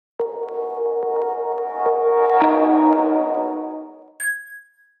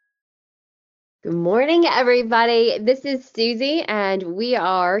Good morning, everybody. This is Susie, and we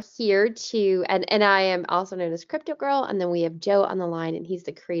are here to, and I am also known as Crypto Girl, and then we have Joe on the line, and he's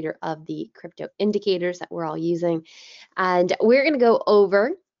the creator of the crypto indicators that we're all using. And we're going to go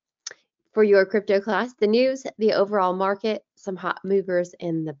over, for your crypto class, the news, the overall market, some hot movers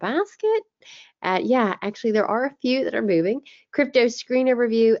in the basket. Yeah, actually, there are a few that are moving. Crypto screener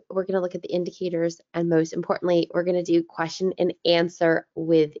review, we're going to look at the indicators, and most importantly, we're going to do question and answer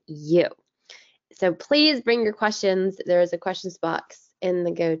with you. So please bring your questions. There is a questions box in the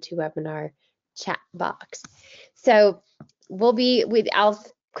GoToWebinar chat box. So I'll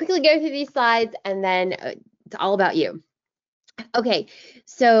quickly go through these slides and then it's all about you. Okay,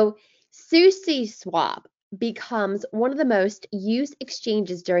 so Suzi Swap becomes one of the most used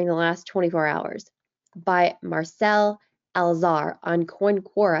exchanges during the last 24 hours by Marcel Alzar on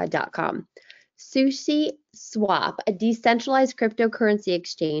coinquora.com. Suzi Swap, a decentralized cryptocurrency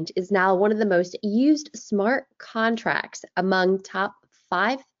exchange, is now one of the most used smart contracts among top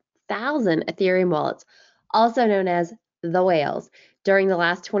 5,000 Ethereum wallets, also known as the whales, during the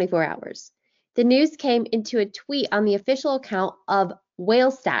last 24 hours. The news came into a tweet on the official account of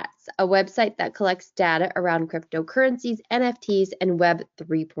Whale Stats, a website that collects data around cryptocurrencies, NFTs, and Web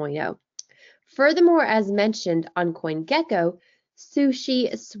 3.0. Furthermore, as mentioned on CoinGecko,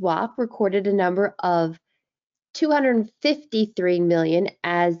 Suzi Swap recorded a number of 253 million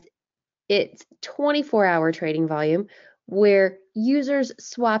as its 24-hour trading volume, where users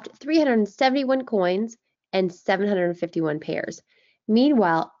swapped 371 coins and 751 pairs.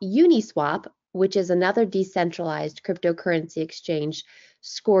 Meanwhile, Uniswap, which is another decentralized cryptocurrency exchange,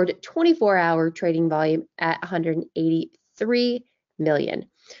 scored 24-hour trading volume at 183 million.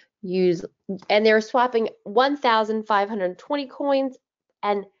 And they're swapping 1,520 coins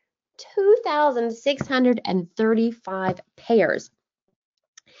and 2,635 pairs.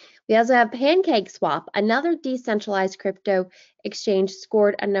 We also have PancakeSwap, another decentralized crypto exchange,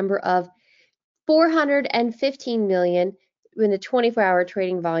 scored a number of 415 million in a 24-hour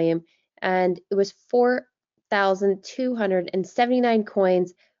trading volume, and it was 4,279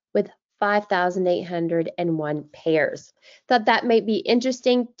 coins with 5,801 pairs. Thought that might be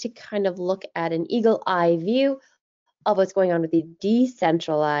interesting to kind of look at an eagle eye view of what's going on with the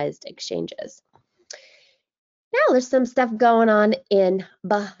decentralized exchanges. Now there's some stuff going on in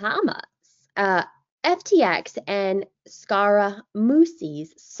Bahamas. FTX and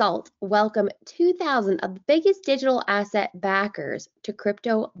Scaramucci's Salt welcome 2,000 of the biggest digital asset backers to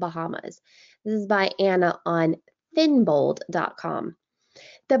Crypto Bahamas. This is by Anna on thinbold.com.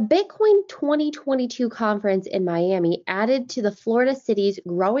 The Bitcoin 2022 conference in Miami added to the Florida city's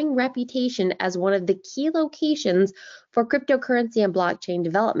growing reputation as one of the key locations for cryptocurrency and blockchain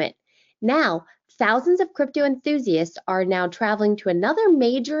development. Now, thousands of crypto enthusiasts are now traveling to another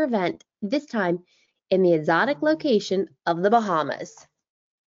major event, this time in the exotic location of the Bahamas.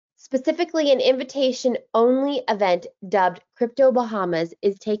 Specifically, an invitation-only event dubbed Crypto Bahamas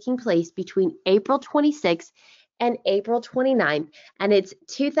is taking place between April 26th and April 29th, and its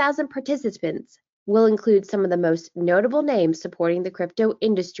 2,000 participants will include some of the most notable names supporting the crypto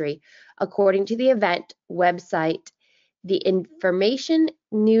industry, according to the event website, the information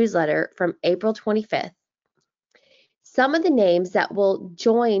newsletter from April 25th. Some of the names that will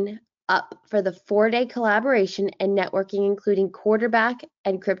join up for the 4-day collaboration and networking, including quarterback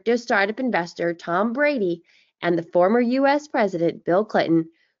and crypto startup investor Tom Brady and the former U.S. President Bill Clinton,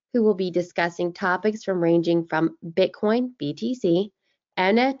 who will be discussing topics ranging from Bitcoin, BTC,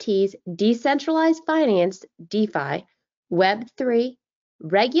 NFTs, decentralized finance, DeFi, Web3,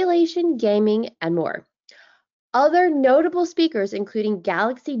 regulation, gaming, and more. Other notable speakers, including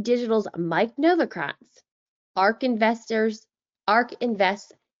Galaxy Digital's Mike Novogratz, ARK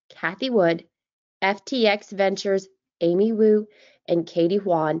Invest's Kathy Wood, FTX Ventures' Amy Wu, and Katie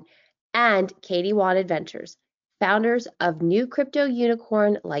Huan, and Katie Huan Adventures, founders of new crypto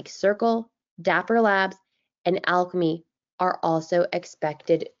unicorn like Circle, Dapper Labs, and Alchemy, are also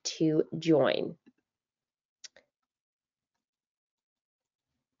expected to join.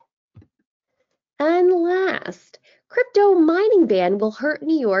 And last, crypto mining ban will hurt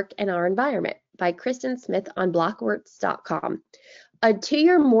New York and our environment, by Kristen Smith on blockworks.com. A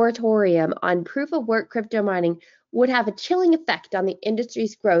 2-year moratorium on proof-of-work crypto mining would have a chilling effect on the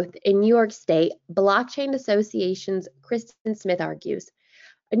industry's growth in New York State, Blockchain Association's Kristen Smith argues.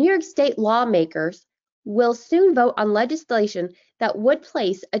 New York State lawmakers will soon vote on legislation that would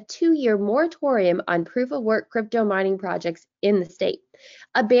place a 2-year moratorium on proof-of-work crypto mining projects in the state.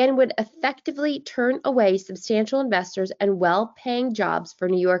 A ban would effectively turn away substantial investors and well-paying jobs for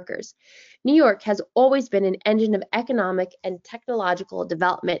New Yorkers. New York has always been an engine of economic and technological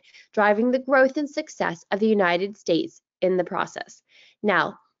development, driving the growth and success of the United States in the process.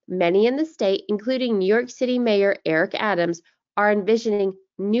 Now, many in the state, including New York City Mayor Eric Adams, are envisioning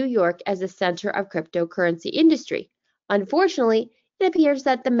New York as the center of cryptocurrency industry. Unfortunately, it appears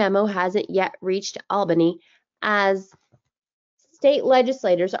that the memo hasn't yet reached Albany, as state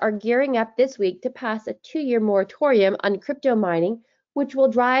legislators are gearing up this week to pass a 2-year moratorium on crypto mining, which will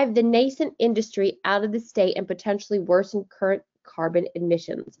drive the nascent industry out of the state and potentially worsen current carbon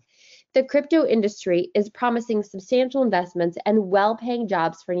emissions. The crypto industry is promising substantial investments and well-paying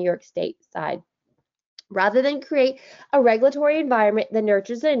jobs for New York State side. Rather than create a regulatory environment that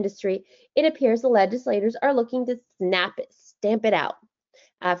nurtures the industry, it appears the legislators are looking to stamp it out.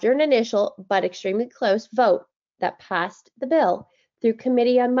 After an initial but extremely close vote that passed the bill through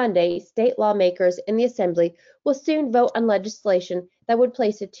committee on Monday, state lawmakers in the Assembly will soon vote on legislation that would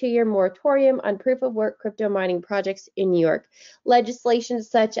place a 2-year moratorium on proof-of-work crypto mining projects in New York. Legislation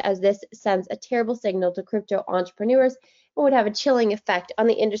such as this sends a terrible signal to crypto entrepreneurs and would have a chilling effect on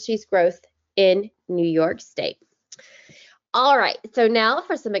the industry's growth in New York State. All right, so now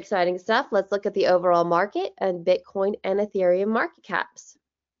for some exciting stuff, let's look at the overall market and Bitcoin and Ethereum market caps.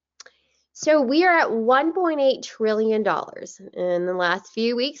 So we are at $1.8 trillion. In the last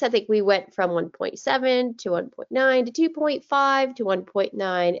few weeks, I think we went from 1.7 to 1.9 to 2.5 to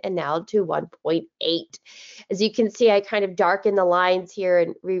 1.9 and now to 1.8. As you can see, I kind of darkened the lines here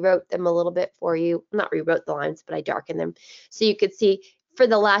and rewrote them a little bit for you. Not rewrote the lines, but I darkened them. So you could see for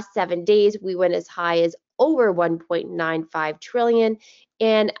the last 7 days, we went as high as over 1.95 trillion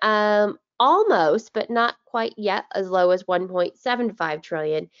and almost, but not quite yet, as low as 1.75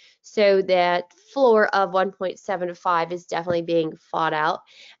 trillion. So that floor of 1.75 is definitely being fought out.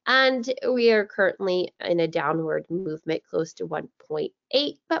 And we are currently in a downward movement close to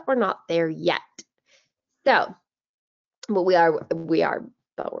 1.8, but we're not there yet. So, but we are, but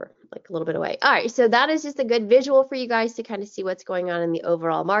we're like a little bit away. All right, so that is just a good visual for you guys to kind of see what's going on in the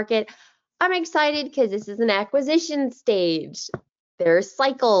overall market. I'm excited because this is an acquisition stage. There's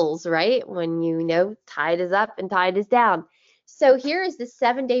cycles, right? When you know tide is up and tide is down. So here is the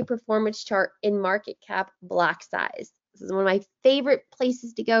 7-day performance chart in market cap block size. This is one of my favorite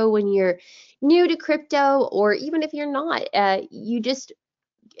places to go when you're new to crypto, or even if you're not.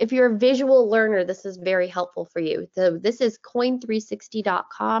 If you're a visual learner, this is very helpful for you. So this is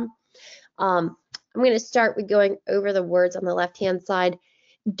coin360.com. I'm going to start with going over the words on the left-hand side.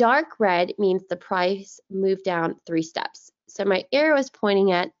 Dark red means the price moved down 3 steps. So my arrow is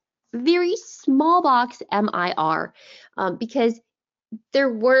pointing at very small box MIR because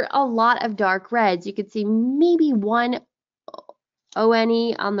there were a lot of dark reds. You could see maybe one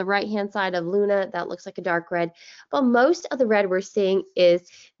ONE on the right-hand side of Luna. That looks like a dark red. But most of the red we're seeing is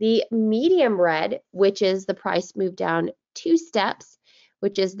the medium red, which is the price moved down 2 steps,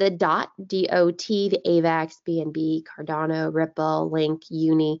 which is the DOT, D-O-T, the AVAX, BNB, Cardano, Ripple, Link,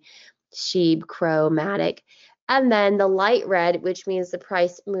 Uni, Sheeb, Crow, Matic. And then the light red, which means the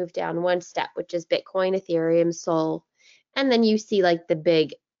price moved down 1 step, which is Bitcoin, Ethereum, Sol. And then you see like the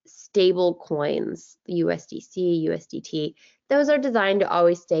big stable coins, the USDC, USDT. Those are designed to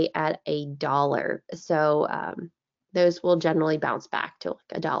always stay at $1. So those will generally bounce back to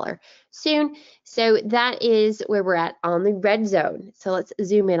like $1 soon. So that is where we're at on the red zone. So let's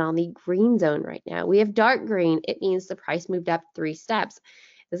zoom in on the green zone right now. We have dark green. It means the price moved up 3 steps.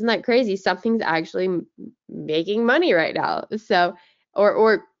 Isn't that crazy? Something's actually making money right now. So,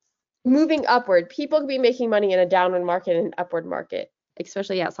 or moving upward. People could be making money in a downward market and an upward market,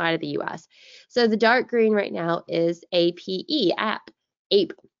 especially outside of the US. So the dark green right now is APE,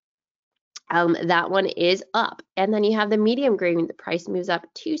 APE. That one is up. And then you have the medium green, the price moves up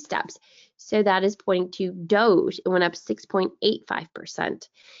 2 steps. So that is pointing to Doge. It went up 6.85%.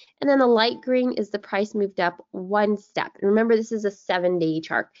 And then the light green is the price moved up 1 step. And remember, this is a 7-day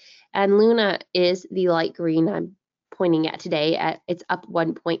chart. And Luna is the light green I'm pointing at today. It's up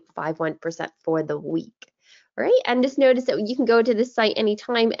 1.51% for the week. All right, and just notice that you can go to this site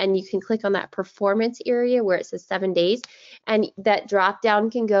anytime and you can click on that performance area where it says 7 days, and that drop down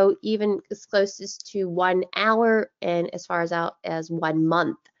can go even as close as to 1 hour and as far as out as 1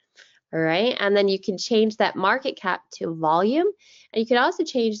 month. All right, and then you can change that market cap to volume, and you can also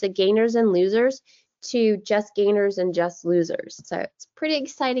change the gainers and losers to just gainers and just losers. So it's a pretty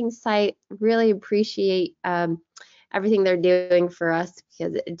exciting site. Really appreciate everything they're doing for us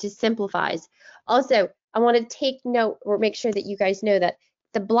because it just simplifies. Also, I want to take note or make sure that you guys know that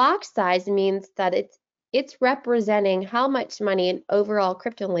the block size means that it's representing how much money in overall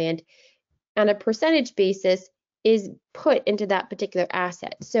crypto land on a percentage basis is put into that particular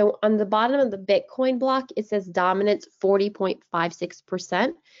asset. So on the bottom of the Bitcoin block, it says dominance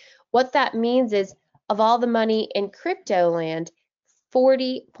 40.56%. What that means is of all the money in crypto land,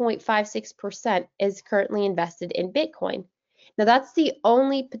 40.56% is currently invested in Bitcoin. Now that's the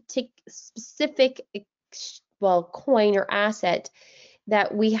only specific, well, coin or asset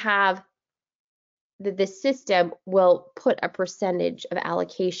that we have that the system will put a percentage of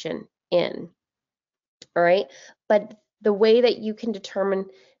allocation in. All right, but the way that you can determine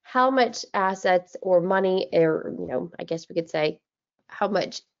how much assets or money, or I guess we could say how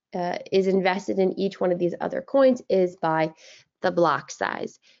much is invested in each one of these other coins is by the block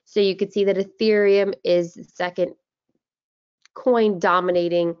size. So you could see that Ethereum is the second coin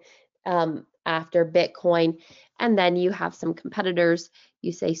dominating after Bitcoin, and then you have some competitors.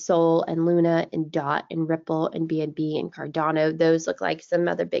 You say Sol and Luna and Dot and Ripple and BNB and Cardano. Those look like some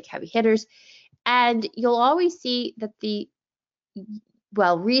other big heavy hitters. And you'll always see that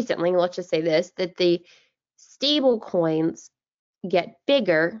recently, let's just say this, that the stable coins get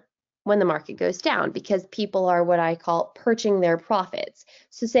bigger when the market goes down because people are what I call perching their profits.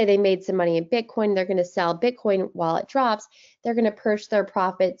 So say they made some money in Bitcoin, they're going to sell Bitcoin while it drops, they're going to perch their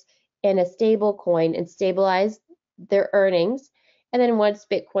profits in a stable coin and stabilize their earnings. And then once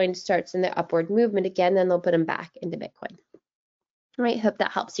Bitcoin starts in the upward movement again, then they'll put them back into Bitcoin. All right, hope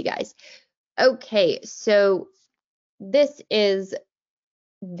that helps you guys. Okay, so this is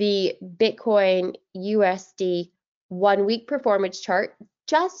the Bitcoin USD 1 week performance chart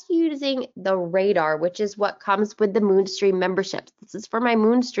just using the radar, which is what comes with the Moonstream memberships. This is for my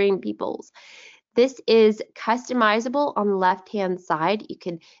Moonstream peoples. This is customizable on the left-hand side.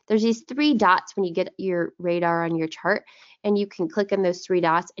 There's these 3 dots when you get your radar on your chart, and you can click on those 3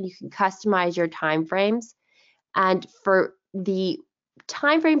 dots and you can customize your time frames. And for the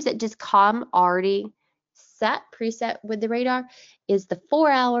time frames that just come already preset with the radar is the 4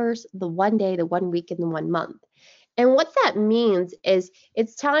 hours, the 1 day, the 1 week, and the 1 month. And what that means is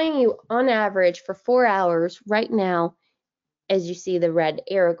it's telling you on average for 4 hours right now, as you see the red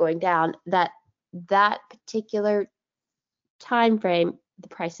arrow going down, that particular time frame, the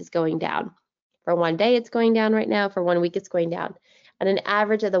price is going down. For 1 day, it's going down right now. For 1 week, it's going down. And an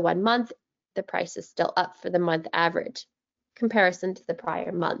average of the 1 month, the price is still up for the month average comparison to the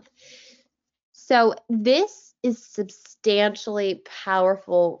prior month. So this is substantially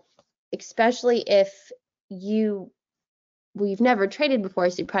powerful, especially if you've never traded before,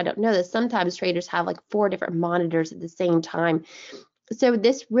 so you probably don't know this. Sometimes traders have like 4 different monitors at the same time. So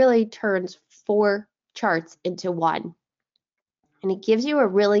this really turns 4 charts into 1. And it gives you a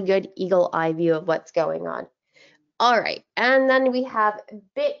really good eagle eye view of what's going on. All right, and then we have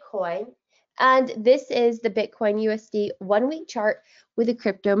Bitcoin. And this is the Bitcoin USD 1 week chart with the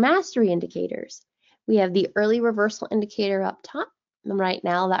crypto mastery indicators. We have the early reversal indicator up top. And right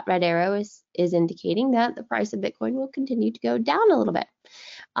now, that red arrow is indicating that the price of Bitcoin will continue to go down a little bit.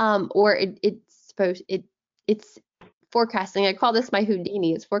 Or it's forecasting. I call this my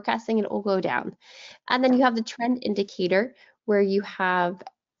Houdini. It's forecasting and it will go down. And then you have the trend indicator where you have,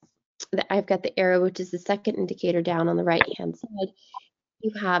 I've got the arrow, which is the second indicator down on the right-hand side.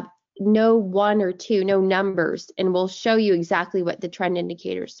 You have no 1 or 2, no numbers, and we'll show you exactly what the trend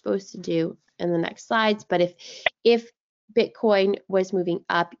indicator is supposed to do in the next slides. But if Bitcoin was moving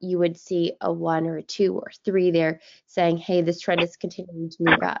up, you would see a 1 or a 2 or 3 there saying, hey, this trend is continuing to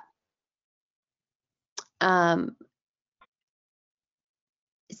move up.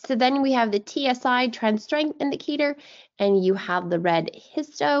 So then we have the TSI, trend strength indicator, and you have the red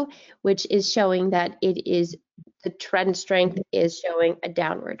histo, which is showing that the trend strength is showing a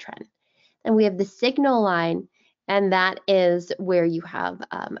downward trend. And we have the signal line, and that is where you have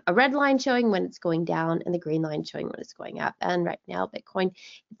a red line showing when it's going down and the green line showing when it's going up. And right now, Bitcoin,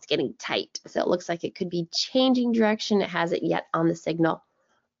 it's getting tight. So it looks like it could be changing direction. It hasn't yet on the signal.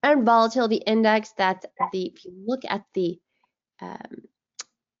 And volatility index, if you look at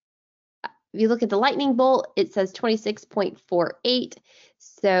the lightning bolt, it says 26.48.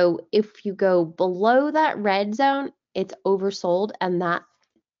 So if you go below that red zone, it's oversold, and that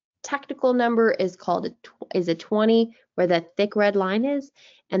technical number is a 20, where the thick red line is,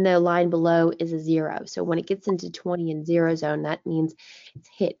 and the line below is a 0. So when it gets into 20 and 0 zone, that means it's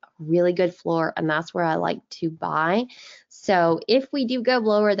hit a really good floor, and that's where I like to buy. So if we do go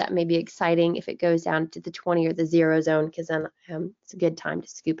lower, that may be exciting if it goes down to the 20 or the 0 zone, because then it's a good time to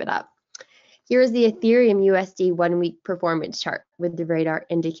scoop it up. Here is the Ethereum USD 1 week performance chart with the radar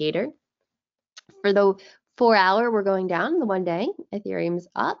indicator. For the 4 hour, we're going down. The 1 day, Ethereum's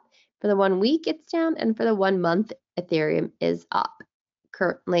up. For the 1 week, it's down. And for the 1 month, Ethereum is up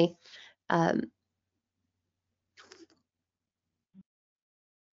currently.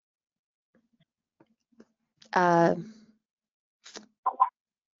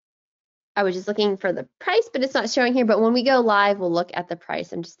 I was just looking for the price, but it's not showing here. But when we go live, we'll look at the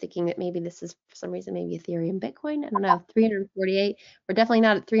price. I'm just thinking that maybe this is, for some reason, maybe Ethereum Bitcoin. I don't know, 348. We're definitely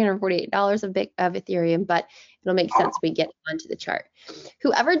not at $348 of Ethereum, but it'll make sense when we get onto the chart.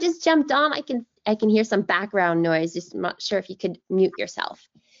 Whoever just jumped on, I can hear some background noise. Just not sure if you could mute yourself.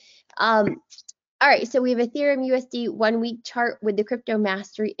 All right, so we have Ethereum USD 1 week chart with the crypto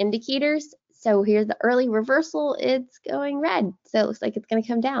mastery indicators. So here's the early reversal, it's going red. So it looks like it's gonna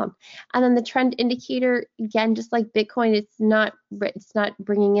come down. And then the trend indicator, again, just like Bitcoin, it's not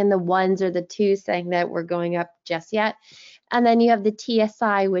bringing in the ones or the twos saying that we're going up just yet. And then you have the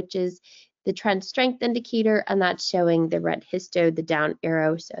TSI, which is the trend strength indicator, and that's showing the red histo, the down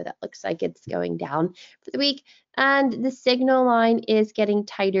arrow. So that looks like it's going down for the week. And the signal line is getting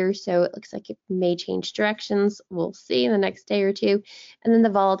tighter, so it looks like it may change directions. We'll see in the next day or two. And then the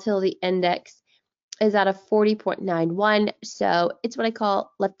volatility index is at a 40.91, so it's what I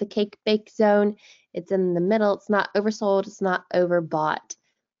call let the cake bake zone. It's in the middle. It's not oversold. It's not overbought.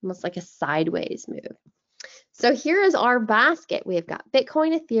 Almost like a sideways move. So here is our basket. We have got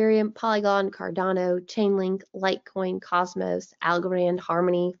Bitcoin, Ethereum, Polygon, Cardano, Chainlink, Litecoin, Cosmos, Algorand,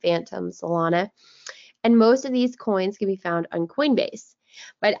 Harmony, Phantom, Solana. And most of these coins can be found on Coinbase.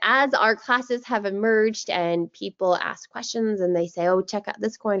 But as our classes have emerged and people ask questions and they say, oh, check out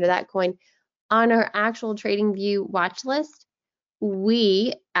this coin or that coin, on our actual TradingView watch list,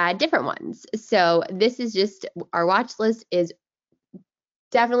 we add different ones. So this is just, our watch list is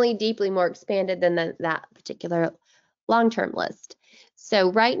definitely deeply more expanded than that particular long-term list.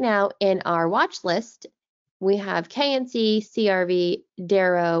 So right now in our watch list, we have KNC, CRV,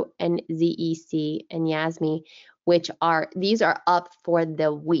 Darrow, and ZEC and Yasmi, these are up for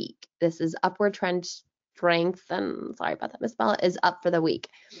the week. This is upward trend strength, and sorry about that misspell, is up for the week.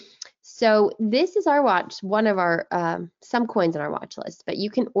 So this is our one of our, some coins on our watch list, but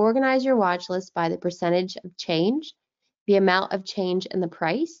you can organize your watch list by the percentage of change, the amount of change in the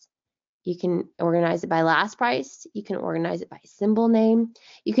price. You can organize it by last price. You can organize it by symbol name.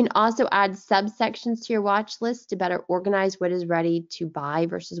 You can also add subsections to your watch list to better organize what is ready to buy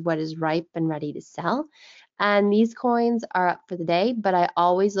versus what is ripe and ready to sell. And these coins are up for the day, but I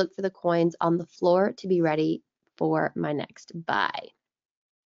always look for the coins on the floor to be ready for my next buy.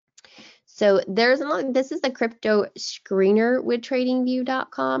 So this is the crypto screener with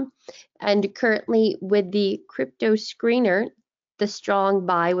tradingview.com. And currently with the crypto screener, the strong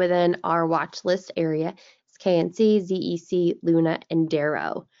buy within our watch list area is KNC, ZEC, Luna, and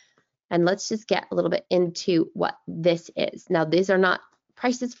Darrow. And let's just get a little bit into what this is. Now, these are not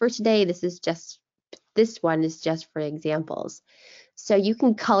prices for today. This one is just for examples. So you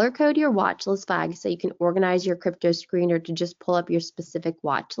can color code your watch list flag so you can organize your crypto screener to just pull up your specific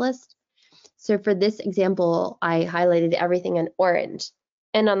watch list. So for this example, I highlighted everything in orange.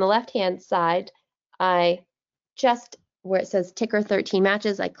 And on the left-hand side, I just, where it says ticker 13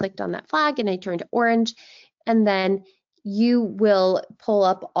 matches, I clicked on that flag and I turned to orange. And then you will pull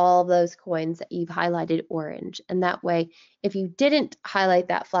up all those coins that you've highlighted orange. And that way, if you didn't highlight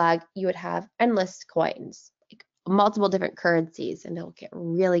that flag, you would have endless coins, like multiple different currencies, and it'll get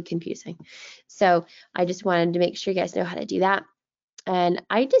really confusing. So I just wanted to make sure you guys know how to do that. And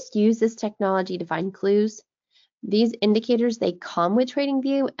I just use this technology to find clues. These indicators, they come with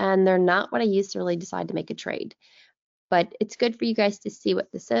TradingView, and they're not what I use to really decide to make a trade. But it's good for you guys to see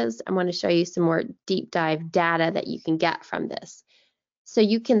what this is. I'm going to show you some more deep dive data that you can get from this. So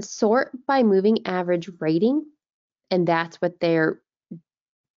you can sort by moving average rating, and that's what they're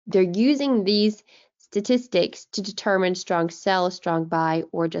using these statistics to determine strong sell, strong buy,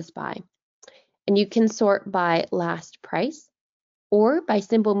 or just buy. And you can sort by last price, or by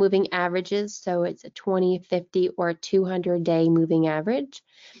simple moving averages, so it's a 20, 50, or a 200-day moving average.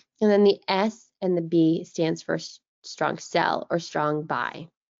 And then the S and the B stands for strong sell or strong buy.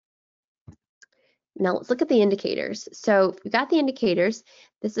 Now let's look at the indicators. So if you got the indicators,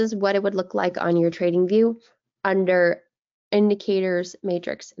 this is what it would look like on your TradingView under indicators,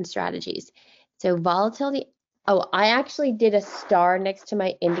 matrix, and strategies. So volatility, I actually did a star next to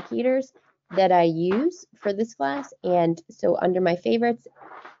my indicators that I use for this class. And so under my favorites,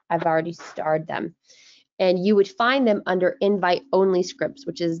 I've already starred them. And you would find them under invite only scripts,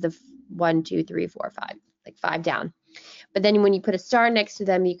 which is the 1, 2, 3, 4, 5, like 5 down. But then when you put a star next to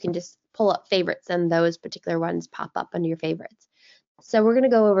them, you can just pull up favorites and those particular ones pop up under your favorites. So we're going to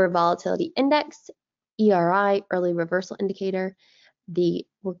go over volatility index, ERI, early reversal indicator.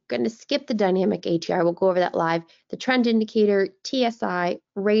 We're going to skip the dynamic ATR. We'll go over that live. The trend indicator, TSI,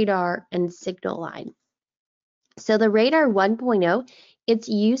 radar, and signal line. So the radar 1.0, it's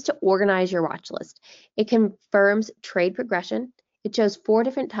used to organize your watch list. It confirms trade progression. It shows 4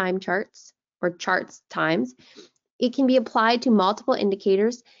 different time charts or charts times. It can be applied to multiple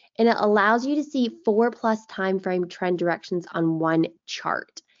indicators, and it allows you to see 4+ time frame trend directions on one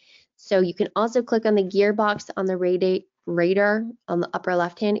chart. So you can also click on the gearbox on the radar on the upper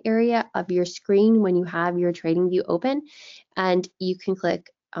left-hand area of your screen when you have your trading view open, and you can click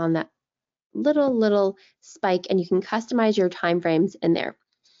on that little spike and you can customize your time frames in there.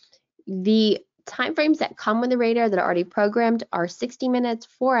 The time frames that come with the radar that are already programmed are 60 minutes,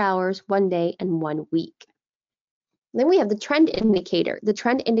 4 hours, 1 day, and 1 week. Then we have the trend indicator. The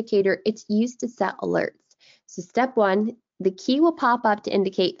trend indicator, it's used to set alerts. So step 1, the key will pop up to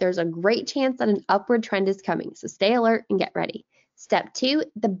indicate there's a great chance that an upward trend is coming. So stay alert and get ready. Step 2,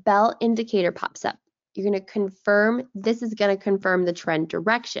 the bell indicator pops up. You're going to confirm, this is going to confirm the trend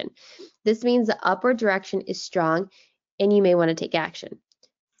direction. This means the upward direction is strong and you may want to take action.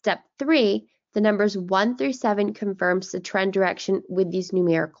 Step 3, the numbers 1 through 7 confirms the trend direction with these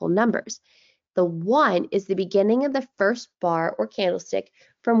numerical numbers. The 1 is the beginning of the first bar or candlestick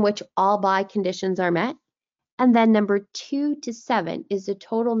from which all buy conditions are met. And then number 2 to 7 is the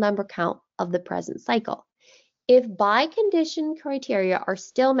total number count of the present cycle. If buy condition criteria are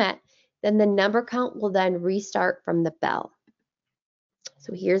still met, then the number count will then restart from the bell.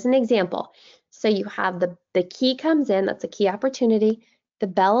 So here's an example. So you have the key comes in, that's a key opportunity. The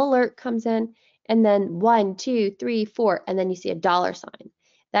bell alert comes in, and then 1, 2, 3, 4, and then you see a dollar sign.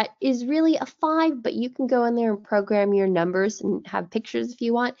 That is really a 5, but you can go in there and program your numbers and have pictures if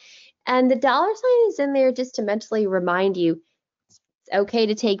you want. And the dollar sign is in there just to mentally remind you it's okay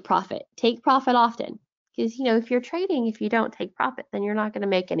to take profit. Take profit often. Because, if you're trading, if you don't take profit, then you're not going to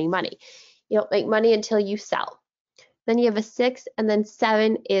make any money. You don't make money until you sell. Then you have a 6, and then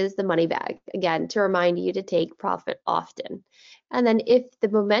 7 is the money bag, again, to remind you to take profit often. And then if the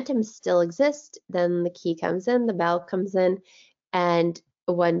momentum still exists, then the key comes in, the bell comes in, and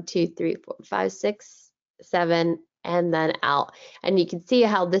 1, 2, 3, 4, 5, 6, 7, and then out. And you can see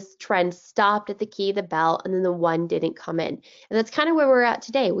how this trend stopped at the key, the bell, and then the 1 didn't come in. And that's kind of where we're at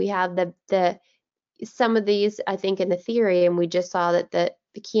today. We have some of these, I think, in the theory, and we just saw that the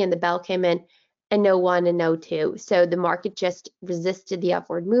key and the bell came in, and no 1 and no 2. So the market just resisted the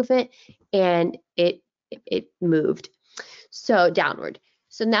upward movement, and it moved so downward.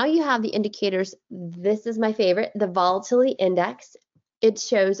 So now you have the indicators. This is my favorite, the volatility index. It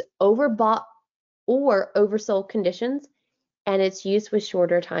shows overbought or oversold conditions, and it's used with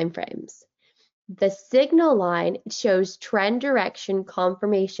shorter time frames. The signal line shows trend direction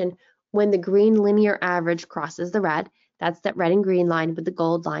confirmation when the green linear average crosses the red. That's that red and green line with the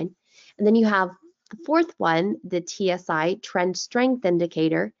gold line. And then you have the fourth one, the TSI, trend strength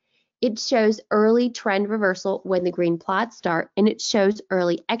indicator. It shows early trend reversal when the green plots start, and it shows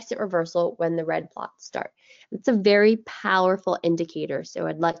early exit reversal when the red plots start. It's a very powerful indicator, so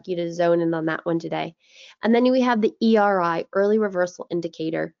I'd like you to zone in on that one today. And then we have the ERI, early reversal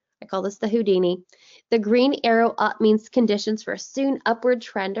indicator. I call this the Houdini. The green arrow up means conditions for a soon upward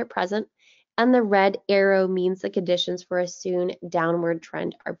trend are present, and the red arrow means the conditions for a soon downward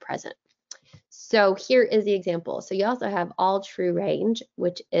trend are present. So here is the example. So you also have all true range,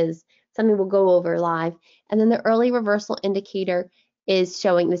 which is something we'll go over live. And then the early reversal indicator is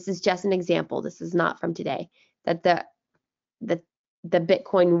showing, this is just an example, this is not from today, that the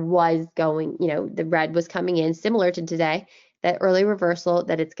Bitcoin was going, the red was coming in similar to today, that early reversal,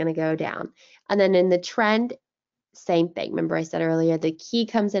 that it's going to go down. And then in the trend, same thing. Remember I said earlier, the key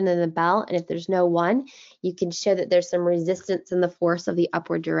comes in the bell, and if there's no 1, you can show that there's some resistance in the force of the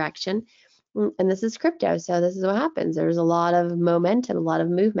upward direction. And this is crypto, so this is what happens. There's a lot of momentum, a lot of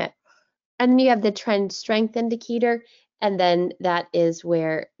movement. And then you have the trend strength indicator, and then that is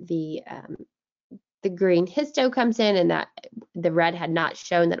where the green histo comes in, and that the red had not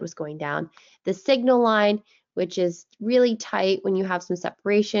shown that it was going down. The signal line, which is really tight when you have some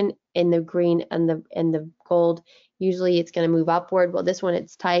separation in the green and the gold, usually it's going to move upward. Well, this one,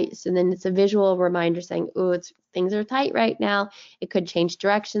 it's tight, so then it's a visual reminder saying, oh, things are tight right now. It could change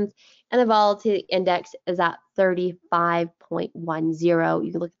directions. And the volatility index is at 35.10.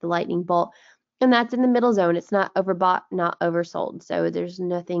 You can look at the lightning bolt, and that's in the middle zone. It's not overbought, not oversold. So there's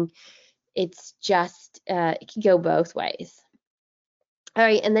nothing, it's just, it can go both ways. All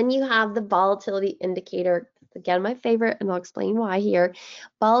right, and then you have the volatility indicator again my favorite, and I'll explain why here.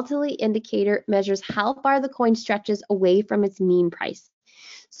 Volatility indicator measures how far the coin stretches away from its mean price.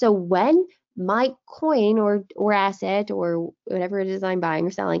 So when my coin or asset or whatever it is I'm buying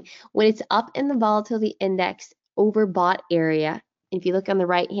or selling, when it's up in the volatility index overbought area, if you look on the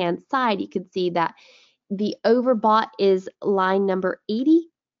right hand side, you can see that the overbought is line number 80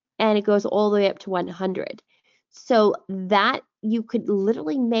 and it goes all the way up to 100. So that you could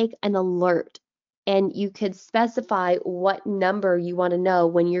literally make an alert and you could specify what number you want to know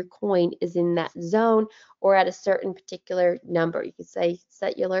when your coin is in that zone or at a certain particular number. You could say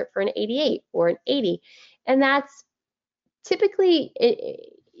set your alert for an 88 or an 80. And that's typically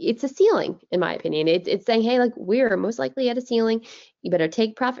it's a ceiling, in my opinion. It's saying, hey, like we're most likely at a ceiling. You better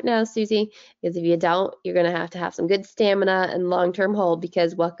take profit now, Suzi, because if you don't, you're going to have some good stamina and long-term hold,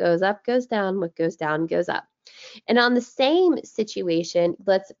 because what goes up goes down, what goes down goes up. And on the same situation,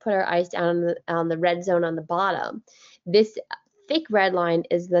 let's put our eyes down on the red zone on the bottom. This thick red line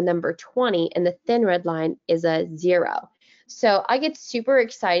is the number 20 and the thin red line is a 0. So I get super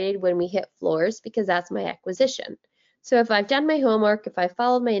excited when we hit floors because that's my acquisition. So if I've done my homework, if I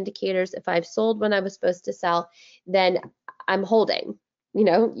followed my indicators, if I've sold when I was supposed to sell, then I'm holding.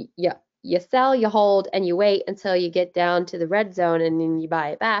 You sell, you hold, and you wait until you get down to the red zone and then you buy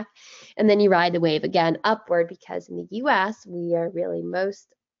it back. And then you ride the wave again upward, because in the US, we are really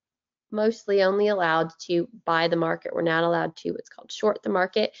mostly only allowed to buy the market. We're not allowed to what's called short the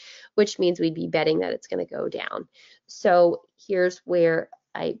market, which means we'd be betting that it's going to go down. So here's where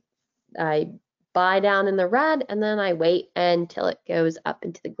I buy down in the red and then I wait until it goes up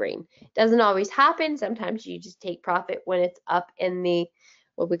into the green. Doesn't always happen. Sometimes you just take profit when it's up in the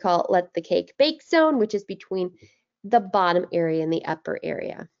what we call let the cake bake zone, which is between the bottom area and the upper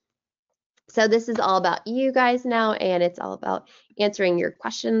area. So this is all about you guys now, and it's all about answering your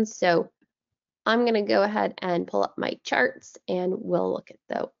questions. So I'm going to go ahead and pull up my charts and we'll look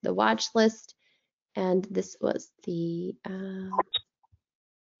at the watch list. And this was the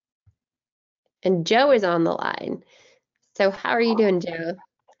and Joe is on the line. So how are you doing, Joe?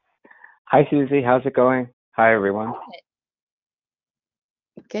 Hi, Susie. How's it going? Hi, everyone.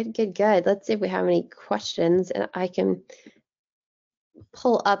 Good, good, good. Let's see if we have any questions, and I can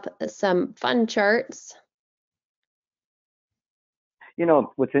pull up some fun charts. You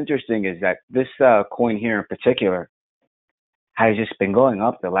know, what's interesting is that this coin here in particular has just been going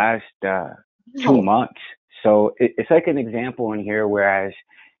up the last 2 months. So it's like an example in here, whereas,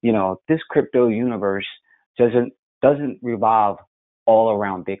 this crypto universe doesn't revolve all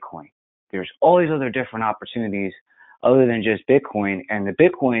around Bitcoin. There's all these other different opportunities other than just Bitcoin, and the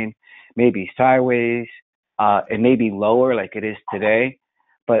Bitcoin may be sideways, it may be lower like it is today,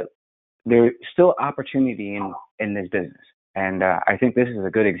 but there's still opportunity in this business. And I think this is a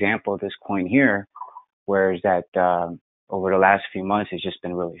good example of this coin here, whereas that over the last few months it's just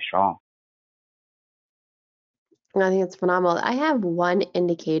been really strong. I think it's phenomenal. I have one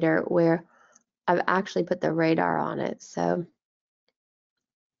indicator where I've actually put the radar on it. So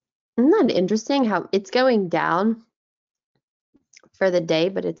isn't that interesting how it's going down for the day,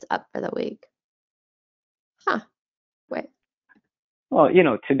 but it's up for the week? Huh. Wait. Well,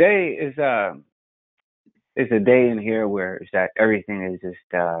 today is a day in here where it's that everything is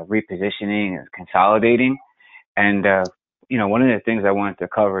just repositioning and consolidating. And one of the things I wanted to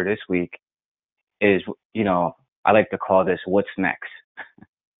cover this week is, I like to call this what's next.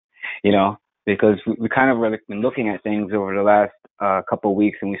 Because we kind of really been looking at things over the last couple of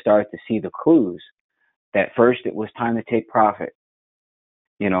weeks, and we started to see the clues that first it was time to take profit,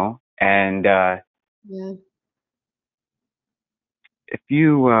 and Yeah. if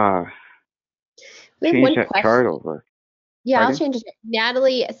you We have change one that chart question. over. Yeah, I'll Pardon? change it.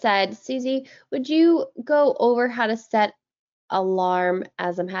 Natalie said, Susie, would you go over how to set alarm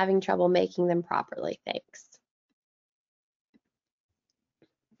as I'm having trouble making them properly? Thanks.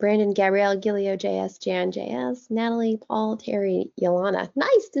 Brandon, Gabrielle, Gilio, JS, Jan, JS, Natalie, Paul, Terry, Yolana.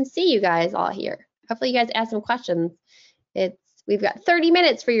 Nice to see you guys all here. Hopefully you guys ask some questions. We've got 30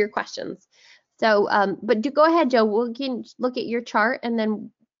 minutes for your questions. So, but do go ahead, Joe. We can look at your chart, and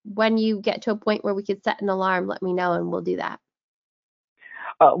then when you get to a point where we could set an alarm, let me know, and we'll do that.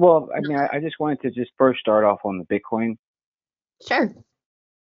 Well, I mean, I just wanted to just first start off on the Bitcoin. Sure.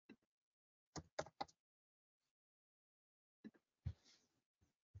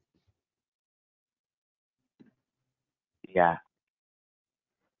 Yeah.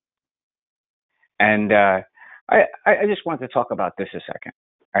 And I just wanted to talk about this a second,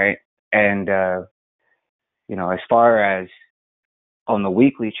 right? And as far as on the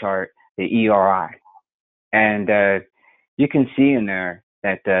weekly chart, the ERI, and you can see in there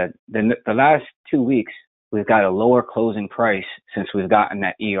that the last 2 weeks we've got a lower closing price since we've gotten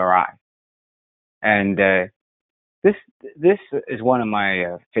that ERI. And this this is one of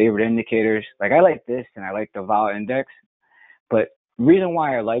my favorite indicators. Like, I like this, and I like the vol index. But the reason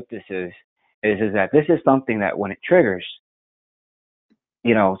why I like this is that this is something that when it triggers,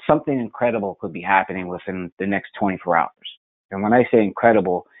 something incredible could be happening within the next 24 hours. And when I say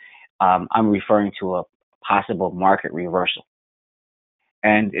incredible, I'm referring to a possible market reversal.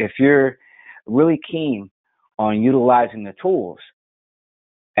 And if you're really keen on utilizing the tools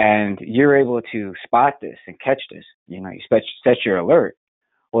and you're able to spot this and catch this, you set your alert,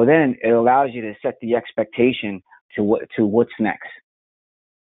 well, then it allows you to set the expectation to what's next.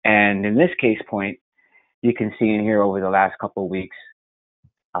 And in this case point, you can see in here over the last couple of weeks,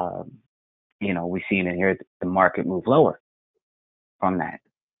 we've seen in here the market move lower from that.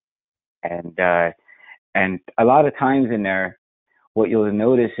 And a lot of times in there, what you'll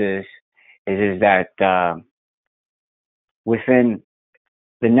notice is that within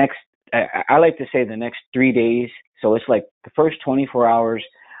the next, I like to say the next 3 days. So it's like the first 24 hours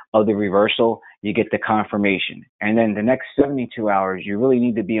of the reversal, you get the confirmation. And then the next 72 hours, you really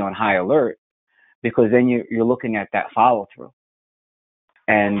need to be on high alert, because then you're looking at that follow through.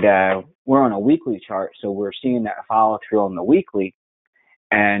 And we're on a weekly chart, so we're seeing that follow through on the weekly.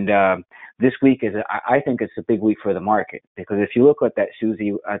 And this week I think it's a big week for the market, because if you look at that,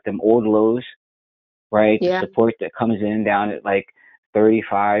 Suzi, at them old lows, right? Yeah. The support that comes in down at like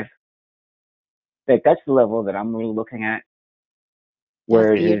 35, like that's the level that I'm really looking at.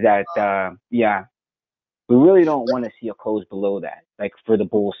 Whereas is that, we really don't want to see a close below that, like for the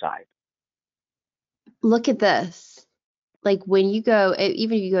bull side. Look at this. Like when you go,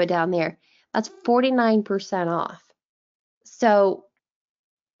 even if you go down there, that's 49% off. So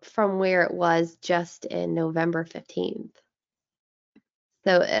from where it was just in November 15th.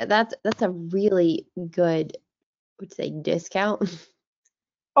 So that's a really good, I would say, discount.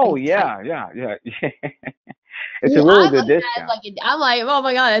 Oh Like type. yeah. It's a Yeah, really I'm good looking at it discount. like I'm like, oh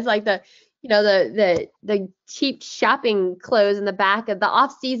my God, it's like the cheap shopping clothes in the back of the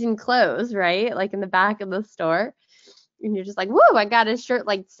off-season clothes, right? Like in the back of the store. And you're just like, whoa, I got a shirt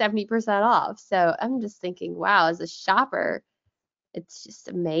like 70% off. So I'm just thinking, wow, as a shopper, it's just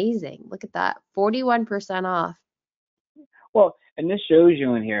amazing. Look at that, 41% off. Well, and this shows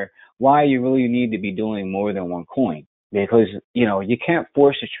you in here why you really need to be doing more than one coin, because you can't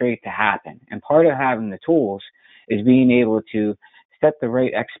force a trade to happen. And part of having the tools is being able to set the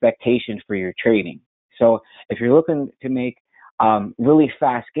right expectations for your trading. So if you're looking to make really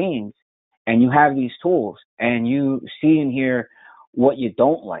fast gains, and you have these tools and you see in here what you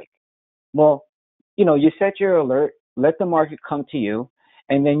don't like, well, you set your alert, let the market come to you,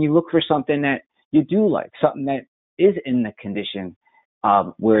 and then you look for something that you do like, something that is in the condition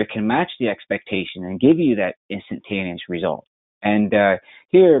where it can match the expectation and give you that instantaneous result. And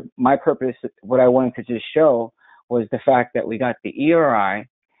here, my purpose, what I wanted to just show, was the fact that we got the ERI.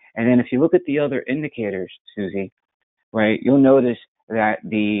 And then if you look at the other indicators, Suzi, right, you'll notice that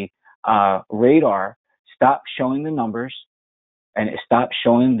the radar stopped showing the numbers, and it stopped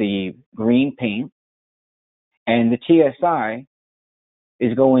showing the green paint, and the TSI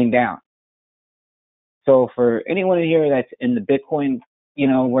is going down. So for anyone in here that's in the Bitcoin,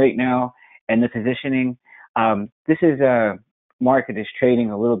 right now, and the positioning, this is a market is trading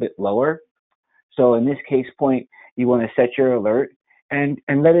a little bit lower. So in this case point, you want to set your alert and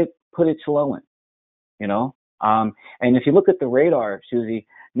let it put its low in, and if you look at the radar, Suzi,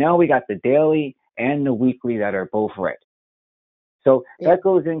 now we got the daily and the weekly that are both red. So that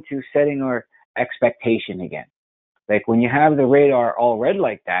goes into setting our expectation again. Like when you have the radar all red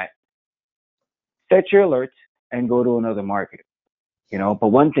like that, set your alerts and go to another market. But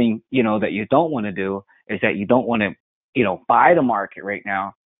one thing, that you don't want to do is that you don't want to, buy the market right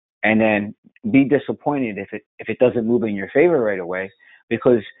now and then be disappointed if it doesn't move in your favor right away,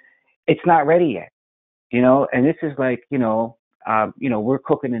 because it's not ready yet. And this is like, we're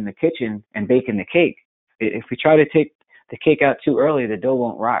cooking in the kitchen and baking the cake. If we try to take the cake out too early, the dough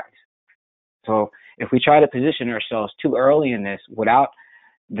won't rise. So if we try to position ourselves too early in this without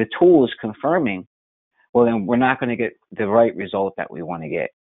the tools confirming, well, then we're not going to get the right result that we want to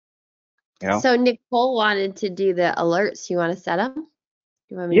get. So Nicole wanted to do the alerts. You want to set them?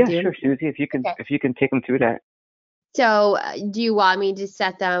 You want me Yeah, to do sure, them? Suzi. Okay. If you can take them through that. So do you want me to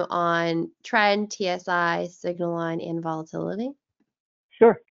set them on trend, TSI, signal line, and volatility?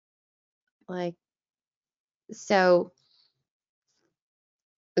 Sure. So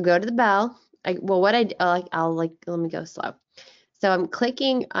go to the bell. Let me go slow. So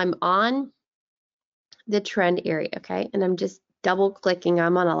I'm on the trend area, okay? And I'm just double clicking.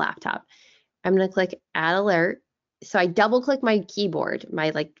 I'm on a laptop. I'm going to click add alert. So I double click my keyboard,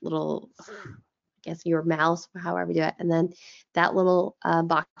 my like little, I guess your mouse, however you do it. And then that little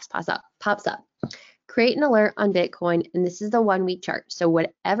box pops up. Create an alert on Bitcoin. And this is the 1 week chart. So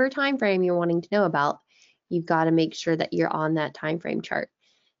whatever time frame you're wanting to know about, you've got to make sure that you're on that time frame chart.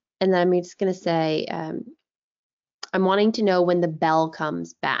 And then I'm just going to say, I'm wanting to know when the bell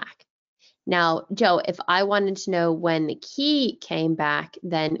comes back. Now, Joe, if I wanted to know when the key came back,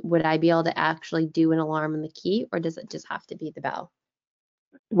 then would I be able to actually do an alarm on the key, or does it just have to be the bell?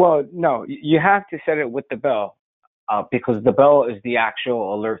 Well, no, you have to set it with the bell, because the bell is the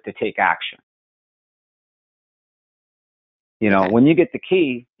actual alert to take action. Okay. When you get the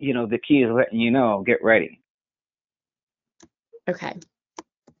key, the key is letting you know, get ready. Okay.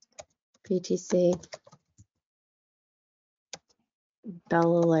 BTC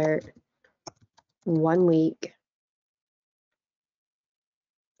bell alert 1 week.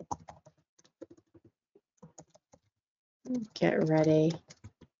 Get ready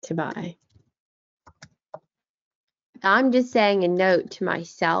to buy. I'm just saying a note to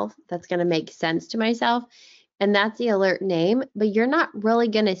myself that's going to make sense to myself, and that's the alert name, but you're not really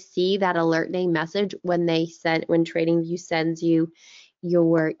going to see that alert name message when TradingView sends you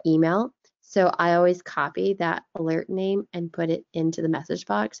your email. So I always copy that alert name and put it into the message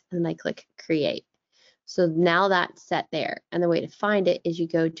box, and then I click create. So now that's set there, and the way to find it is you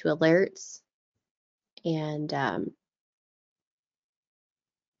go to alerts, and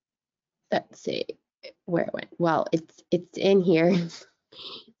let's see where it went. Well, it's in here.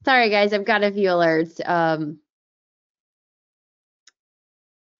 Sorry guys, I've got a few alerts.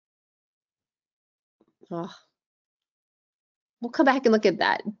 Oh, we'll come back and look at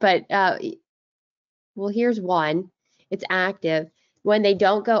that. But well, here's one. It's active. When they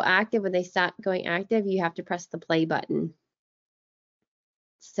don't go active, when they stop going active, you have to press the play button.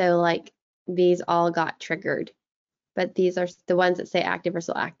 So like these all got triggered, but these are the ones that say active are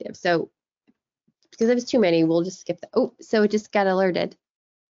still active. So because there's too many, we'll just skip that. Oh, so it just got alerted.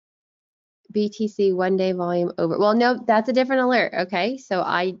 BTC 1 day volume over. Well, no, that's a different alert. Okay, so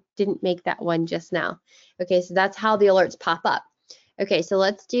I didn't make that one just now. Okay, so that's how the alerts pop up. Okay, so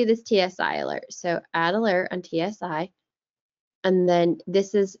let's do this TSI alert. So add alert on TSI, and then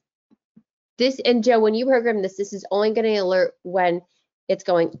this, and Joe, when you program this is only going to alert when it's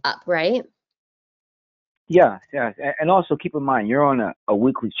going up, right? Yeah, yeah, and also keep in mind you're on a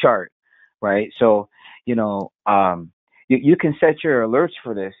weekly chart, right? So you can set your alerts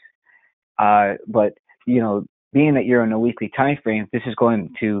for this, but being that you're in a weekly time frame, this is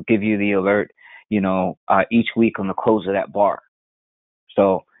going to give you the alert, each week on the close of that bar.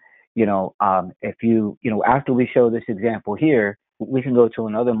 So, if after we show this example here, we can go to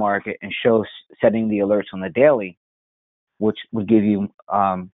another market and show setting the alerts on the daily, which would give you,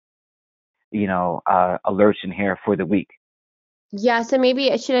 alerts in here for the week. Yeah, so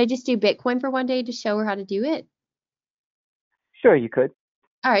maybe should I just do Bitcoin for 1 day to show her how to do it? Sure, you could.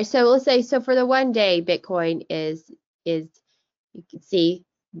 All right, so let's say, so for the 1 day, Bitcoin is you can see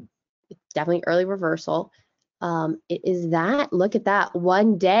it's definitely early reversal. It is that, look at that,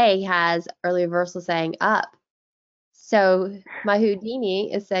 1 day has early reversal saying up. So my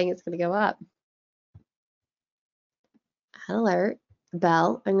Houdini is saying it's going to go up. Alert,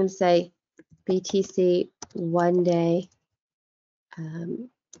 bell, I'm going to say BTC 1 day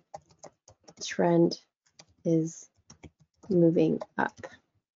trend is moving up.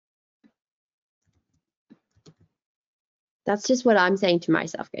 That's just what I'm saying to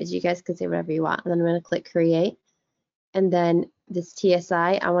myself, guys. You guys can say whatever you want. And then I'm going to click create. And then this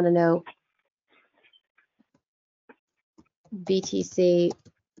TSI, I want to know BTC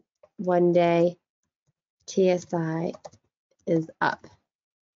 1 day TSI is up.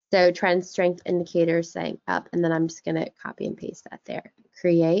 So trend strength indicator saying up, and then I'm just going to copy and paste that there.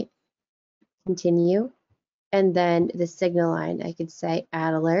 Create, continue, and then the signal line, I could say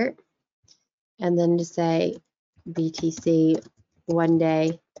add alert, and then just say BTC 1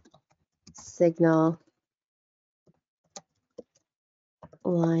 day signal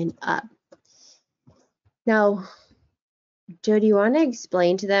line up. Now, Joe, do you want to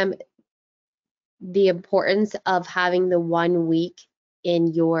explain to them the importance of having the 1 week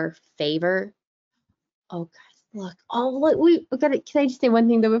in your favor? Oh, guys, look. Oh, look. We got it. Can I just say one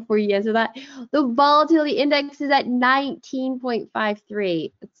thing though before you answer that? The volatility index is at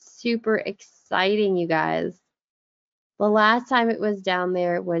 19.53. It's super exciting, you guys. The last time it was down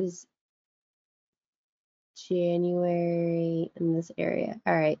there was January in this area.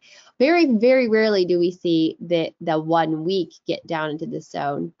 All right. Very, very rarely do we see the 1 week get down into this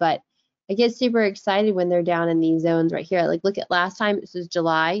zone, but I get super excited when they're down in these zones right here. Like look at last time, this was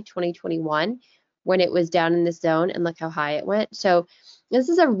July 2021 when it was down in this zone, and look how high it went. So this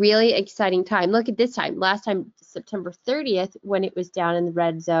is a really exciting time. Look at this time. Last time, September 30th, when it was down in the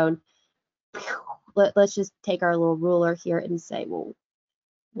red zone. Let's just take our little ruler here and say, well,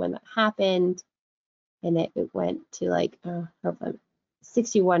 when that happened, and it went to like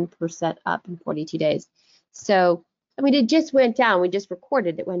 61% up in 42 days. So, I mean, it just went down. We just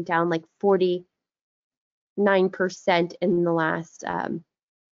recorded it went down like 49% in the last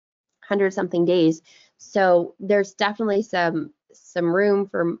 100-something days. So there's definitely some room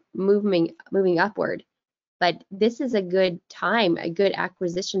for moving upward. But this is a good time, a good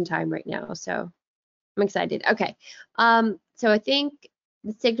acquisition time right now. So I'm excited. Okay. So I think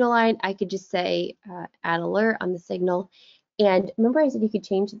the signal line, I could just say add alert on the signal. And remember I said you could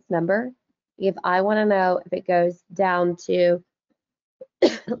change its number. If I want to know if it goes down to,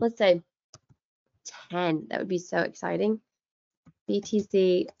 let's say 10, that would be so exciting.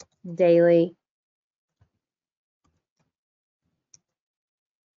 BTC daily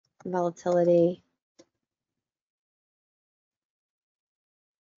volatility,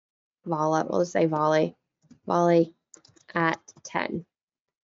 Vala, we'll just say volley at 10.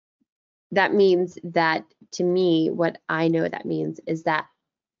 That means that, to me, what I know that means is that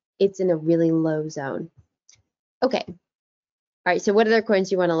it's in a really low zone. Okay. All right. So what other coins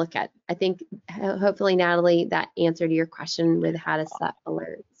do you want to look at? I think hopefully, Natalie, that answered your question with how to set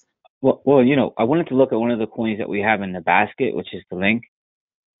alerts. Well, you know, I wanted to look at one of the coins that we have in the basket, which is the link.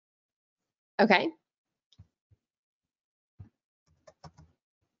 Okay.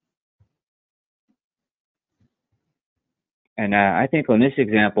 And I think on this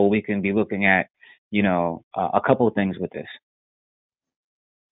example, we can be looking at, you know, a couple of things with this.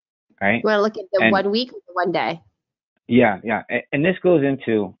 Right? You want to look at the 1 week or the 1 day? Yeah. And this goes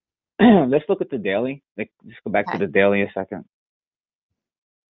into, let's look at the daily. Let's go back to the daily a second.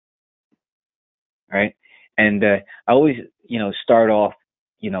 Right? And I always, you know, start off,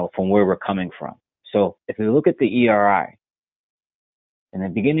 you know, from where we're coming from. So if we look at the ERI in the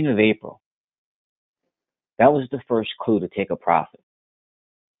beginning of April, that was the first clue to take a profit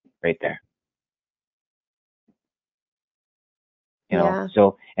right there. You know,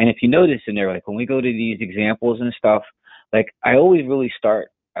 so, and if you notice in there, like when we go to these examples and stuff, like I always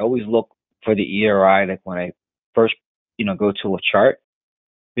look for the ERI, like when I first, you know, go to a chart,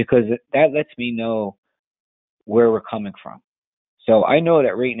 because that lets me know where we're coming from. So I know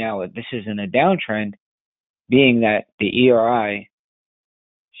that right now this is in a downtrend, being that the ERI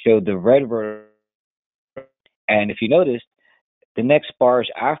showed the red vertical, and if you noticed, the next bars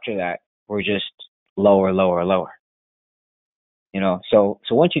after that were just lower. You know, so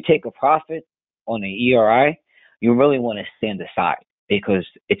once you take a profit on the ERI, you really want to stand aside because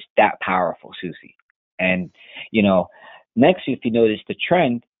it's that powerful, Susie. And, you know, next, if you notice the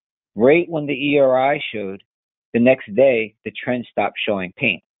trend, right when the ERI showed, the next day, the trend stopped showing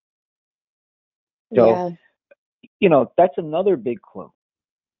pain. So, you know, that's another big clue.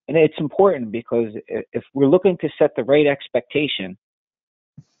 And it's important because if we're looking to set the right expectation,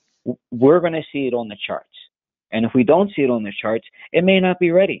 we're going to see it on the charts. And if we don't see it on the charts, it may not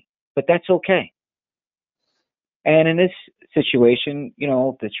be ready, but that's okay. And in this situation, you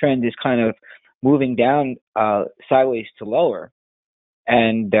know, the trend is kind of moving down sideways to lower.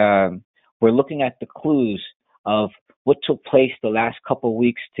 And we're looking at the clues of what took place the last couple of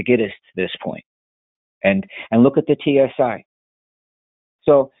weeks to get us to this point. And look at the TSI.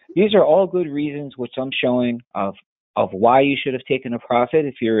 So these are all good reasons which I'm showing of why you should have taken a profit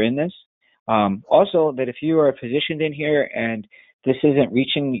if you're in this. Also, that if you are positioned in here and this isn't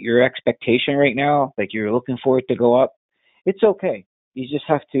reaching your expectation right now, like you're looking for it to go up, it's okay. You just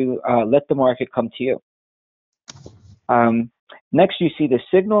have to let the market come to you. Next, you see the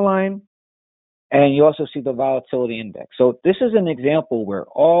signal line, and you also see the volatility index. So this is an example where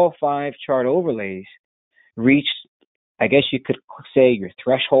all 5 chart overlays reached, I guess you could say, your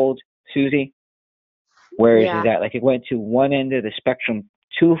threshold, Susie. Where is that? Like it went to one end of the spectrum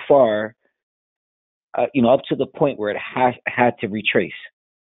too far, you know, up to the point where it had to retrace.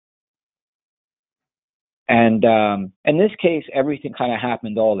 And in this case, everything kind of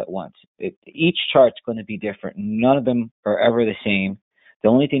happened all at once. Each chart's going to be different. None of them are ever the same. The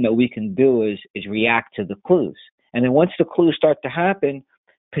only thing that we can do is react to the clues. And then once the clues start to happen,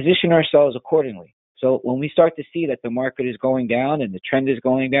 position ourselves accordingly. So when we start to see that the market is going down and the trend is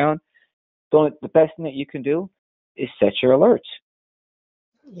going down, so the best thing that you can do is set your alerts.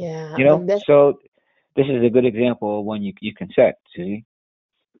 Yeah. You know, so this is a good example of one you can set, Susie.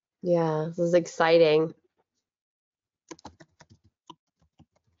 Yeah, this is exciting.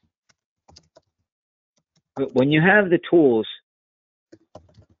 when you have the tools,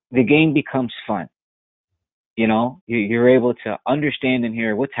 the game becomes fun. You know, you're able to understand and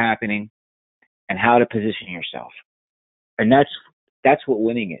hear what's happening and how to position yourself. And that's what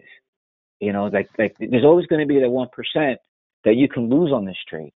winning is. You know, like there's always going to be that 1% that you can lose on this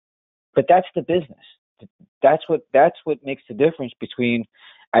trade, but that's the business. That's what makes the difference between,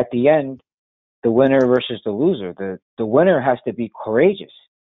 at the end, the winner versus the loser. The winner has to be courageous,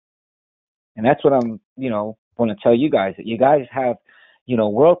 and that's what I'm want to tell you guys, that you guys have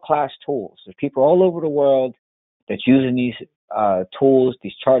world class tools. There's people all over the world that's using these tools,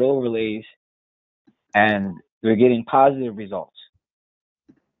 these chart overlays, and they're getting positive results.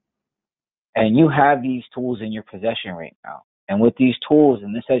 And you have these tools in your possession right now. And with these tools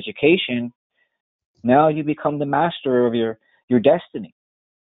and this education, now you become the master of your destiny.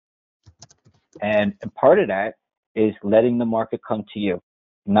 And part of that is letting the market come to you,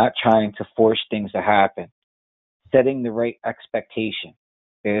 not trying to force things to happen, setting the right expectation.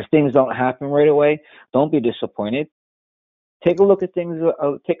 If things don't happen right away, don't be disappointed. Take a look at things.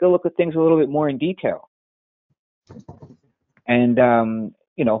 Take a look at things a little bit more in detail. And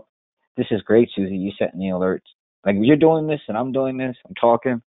this is great, Susie. You setting the alerts. Like, you're doing this and I'm doing this. I'm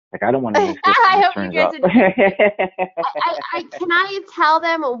talking. Like, I don't want to miss this when it turns up. Can I tell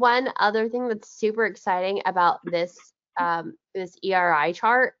them one other thing that's super exciting about this this ERI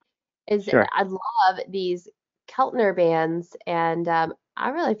chart is Sure. I love these Keltner bands, and I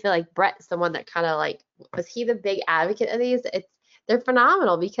really feel like Brett's the one that kind of like, was he the big advocate of these? They're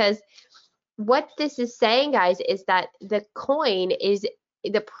phenomenal, because what this is saying, guys, is that the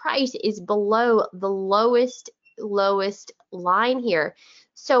price is below the lowest line here.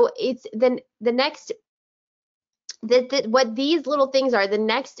 So it's then the next, what these little things are, the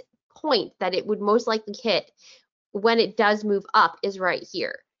next point that it would most likely hit when it does move up is right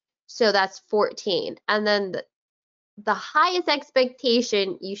here. So that's 14. And then the highest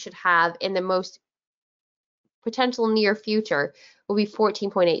expectation you should have in the most potential near future will be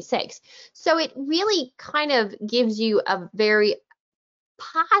 14.86. So it really kind of gives you a very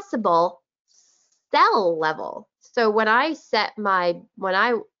possible sell level. So when I set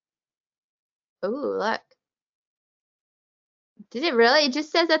oh, look, did it really? It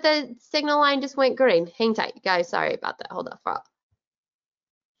just says that the signal line just went green. Hang tight, guys. Sorry about that. Hold on.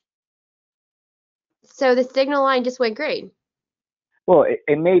 So the signal line just went green. Well,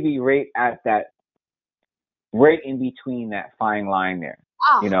 it may be right in between that fine line there.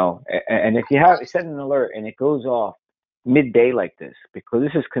 Oh. And if you have set an alert and it goes off midday like this, because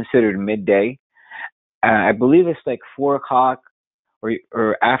this is considered midday, I believe it's like 4 o'clock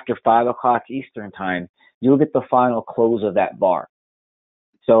or after 5 o'clock Eastern time, you'll get the final close of that bar.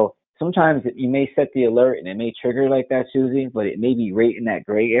 So sometimes you may set the alert and it may trigger like that, Susie, but it may be right in that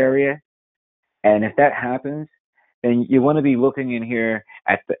gray area. And if that happens, then you want to be looking in here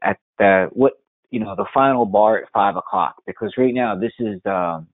at the final bar at 5 o'clock, because right now this is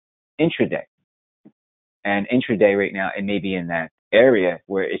intraday, and intraday right now it may be in that area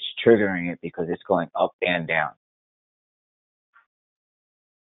where it's triggering it because it's going up and down.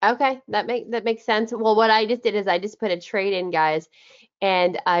 Okay, that makes sense. Well, what I just did is I just put a trade in, guys,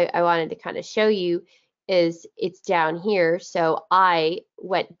 and I wanted to kind of show you is it's down here. So I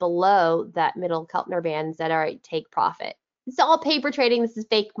went below that middle Keltner band and said, all right, take profit. It's all paper trading. This is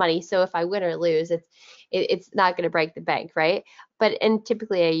fake money. So if I win or lose, it's not going to break the bank, right? And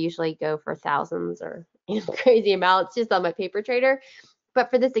typically I usually go for thousands or crazy amounts just on my paper trader. But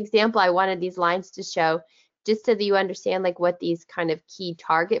for this example, I wanted these lines to show just so that you understand like what these kind of key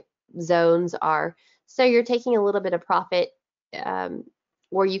target zones are. So you're taking a little bit of profit,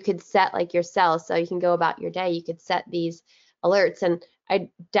 or you could set like your sell, so you can go about your day. You could set these alerts, and I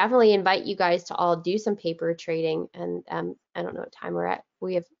definitely invite you guys to all do some paper trading. And I don't know what time we're at.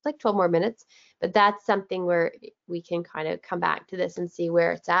 We have like 12 more minutes, but that's something where we can kind of come back to this and see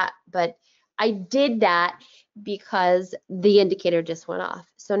where it's at. But I did that because the indicator just went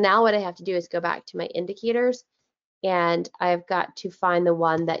off. So now what I have to do is go back to my indicators, and I've got to find the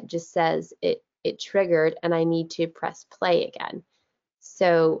one that just says it triggered, and I need to press play again.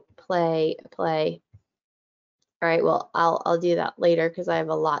 So play. All right, well, I'll do that later because I have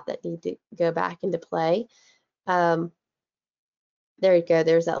a lot that need to go back into play. There you go.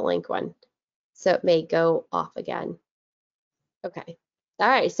 There's that link one. So it may go off again. Okay. All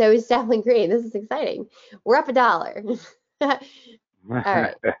right, so it's definitely green. This is exciting. We're up $1. All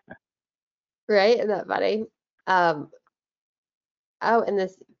right. Right? Isn't that funny? Oh, and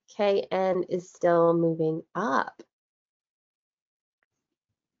this KN is still moving up.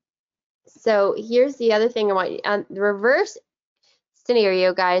 So here's the other thing I want you, the reverse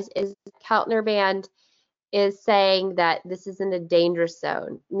scenario, guys, is Keltner band is saying that this is in a dangerous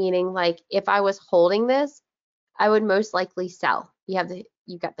zone, meaning like if I was holding this, I would most likely sell.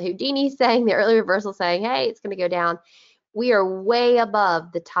 You've got the Houdini saying, the early reversal saying, hey, it's going to go down. We are way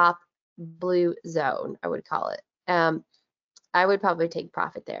above the top blue zone, I would call it. I would probably take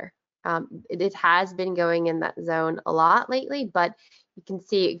profit there. It has been going in that zone a lot lately, but you can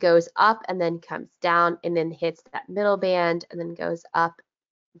see it goes up and then comes down and then hits that middle band and then goes up,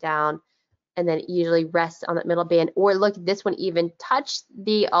 down, and then it usually rests on that middle band. Or look, this one even touched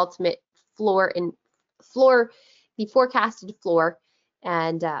the ultimate floor, the forecasted floor,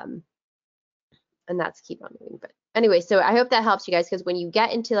 and that's keep on moving. But anyway, so I hope that helps you guys, because when you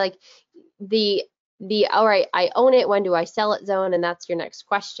get into like the all right, I own it, when do I sell it zone, and that's your next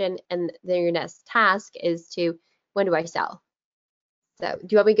question, and then your next task is to, when do I sell? So do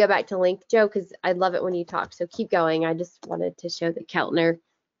you want me to go back to link, Joe? Because I love it when you talk, so keep going. I just wanted to show the Keltner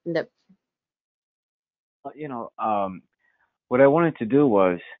and the You know, what I wanted to do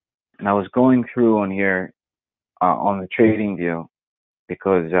was, and I was going through on here on the trading view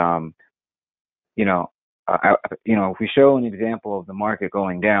because you know, if we show an example of the market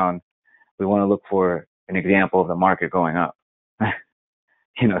going down, we want to look for an example of the market going up.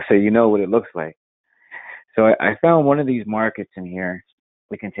 So you know what it looks like. So I found one of these markets in here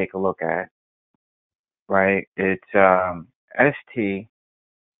we can take a look at, right? It's STPT.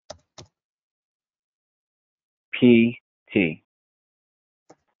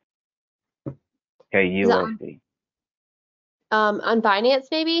 Okay, is that USD. on Binance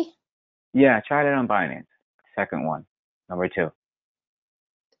maybe? Yeah, try that on Binance. Second one, number 2.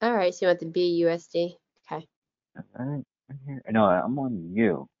 All right, so you want the BUSD? Okay. Right here. No, I'm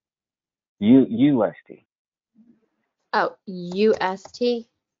on USD. Oh, UST.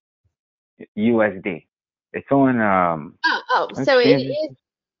 USD. It's on So it exchanges.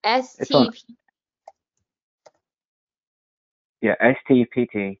 is It's on STP.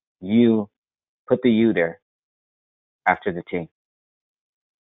 STPT. U, put the U there after the T.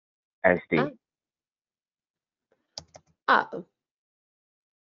 SD. Oh, oh,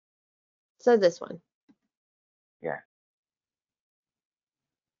 so this one. Yeah.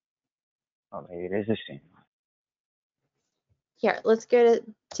 Oh, maybe it is the same. Here, let's go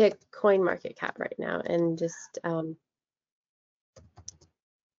to coin market cap right now and just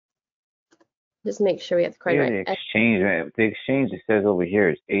make sure we have the coin Yeah, right. the exchange. The exchange it says over here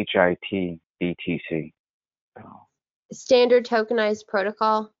is HIT BTC. Oh. Standard tokenized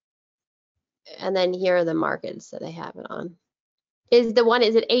protocol, and then here are the markets that they have it on. Is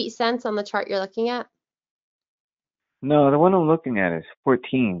it 8 cents on the chart you're looking at? No, the one I'm looking at is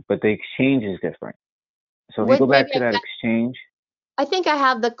 14, but the exchange is different. So if you What go maybe back to that exchange, I think I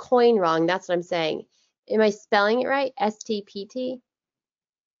have the coin wrong. That's what I'm saying. Am I spelling it right? STPT?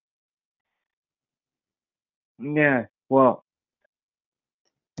 yeah. Well,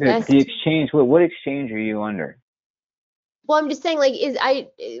 the ST. exchange. What exchange are you under? Well, I'm just saying, like,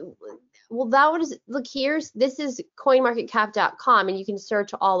 well, that was, look, this is coinmarketcap.com, and you can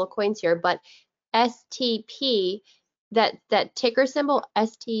search all the coins here, but STP, that ticker symbol,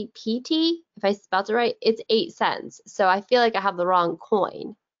 STPT, if I spelled it right, it's 8 cents. So I feel like I have the wrong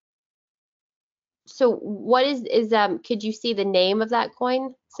coin. So what could you see the name of that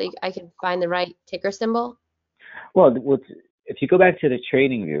coin so I can find the right ticker symbol? Well, if you go back to the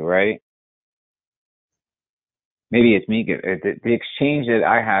trading view, right? Maybe it's me. The exchange that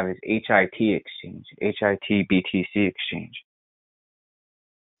I have is HIT exchange, HIT BTC exchange.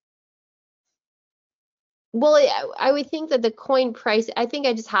 Well, I would think that the coin price, I think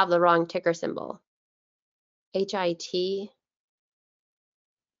I just have the wrong ticker symbol. HIT.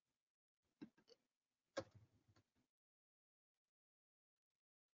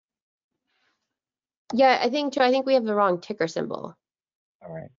 Yeah, I think we have the wrong ticker symbol.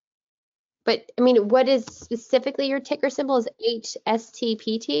 All right. But I mean, what is specifically your ticker symbol is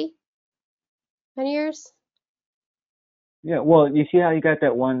HSTPT on yours? Yeah. Well, you see how you got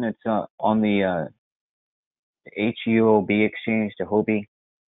that one that's on the HUOB exchange, the Hobie?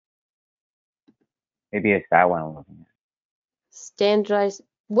 Maybe it's that one I'm looking at. Standardized.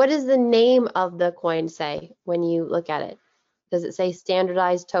 What does the name of the coin say when you look at it? Does it say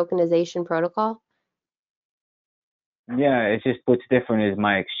standardized tokenization protocol? Yeah, it's just what's different is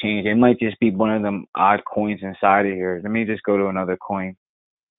my exchange. It might just be one of them odd coins inside of here. Let me just go to another coin.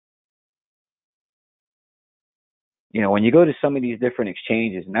 When you go to some of these different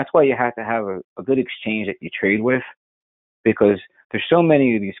exchanges, and that's why you have to have a good exchange that you trade with, because there's so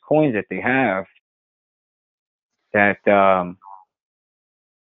many of these coins that they have that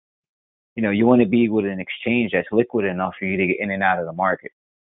you want to be with an exchange that's liquid enough for you to get in and out of the market.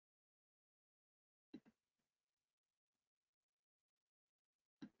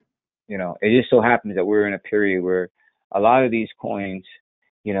 It just so happens that we're in a period where a lot of these coins,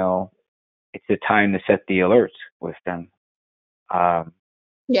 you know, it's the time to set the alerts with them.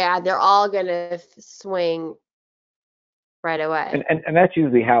 Yeah, they're all gonna swing right away. And that's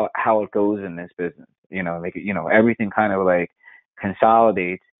usually how it goes in this business. Everything kind of like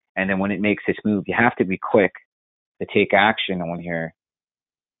consolidates, and then when it makes its move, you have to be quick to take action on here.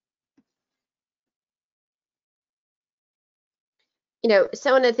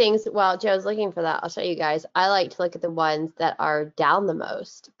 Some of the things, while Joe's looking for that, I'll show you guys. I like to look at the ones that are down the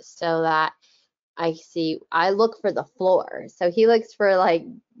most so that I look for the floor. So he looks for like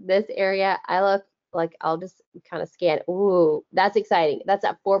this area. I look like, I'll just kind of scan. Ooh, that's exciting. That's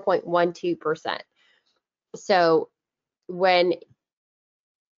at 4.12%. So and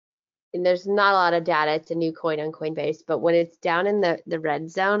there's not a lot of data, it's a new coin on Coinbase, but when it's down in the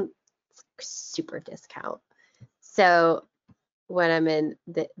red zone, it's super discount. So when I'm in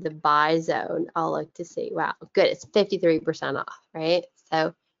the buy zone, I'll look to see, wow, good, it's 53% off, right?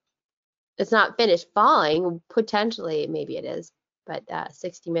 So it's not finished falling. Potentially, maybe it is, but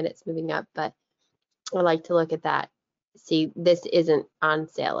 60 minutes moving up. But I like to look at that. See, this isn't on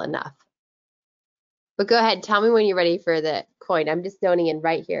sale enough. But go ahead, tell me when you're ready for the coin. I'm just zoning in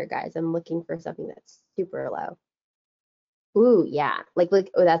right here, guys. I'm looking for something that's super low. Ooh, yeah. Look,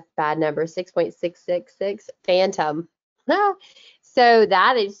 oh, that's bad number, 6.666 Phantom. So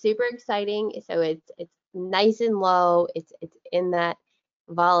that is super exciting. So it's nice and low. It's in that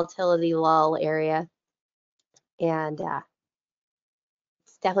volatility lull area. And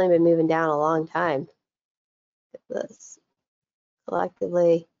it's definitely been moving down a long time. This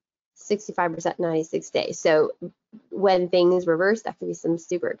collectively 65%, 96 days. So when things reverse, that could be some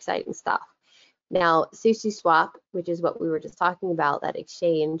super exciting stuff. Now, Sushi Swap, which is what we were just talking about, that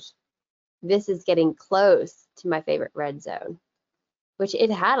exchange, this is getting close to my favorite red zone, which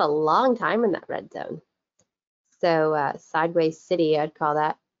it had a long time in that red zone. So sideways city, I'd call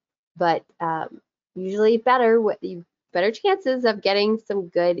that. But usually better chances of getting some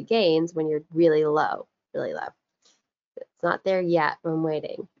good gains when you're really low, really low. It's not there yet. I'm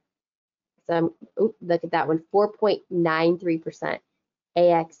waiting. So look at that one, 4.93%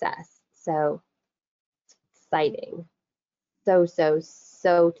 AXS. So exciting. So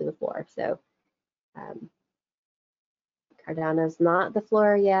to the floor. So Cardano's not the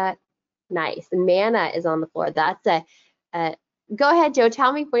floor yet. Nice. And Mana is on the floor. That's a go ahead, Joe.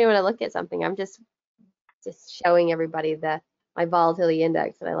 Tell me when you want to look at something. I'm just showing everybody my volatility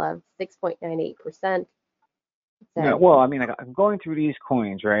index that I love, 6.98%. So, Yeah, well, I mean, I'm going through these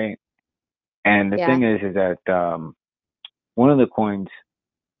coins, right? And the thing is that one of the coins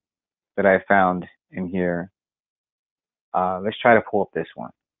that I found in here, let's try to pull up this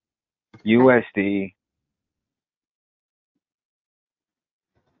one. USD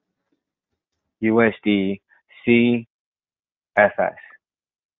CFS.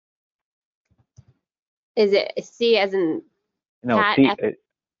 is it C as in No, cat?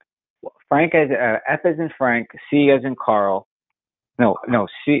 Frank as F as in Frank, C as in Carl. No,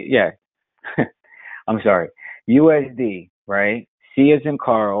 C. Yeah, I'm sorry. USD, right? C as in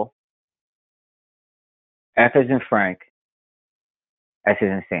Carl, F as in Frank, S as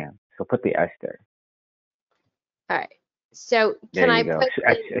in Sam. So put the S there. All right. So There can I you go. put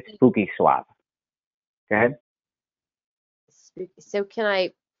It's Spooky Swap. Go ahead. So can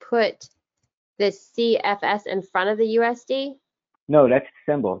I put the CFS in front of the USD? No, that's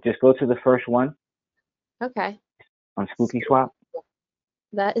the symbol. Just go to the first one Okay. on Spooky Swap.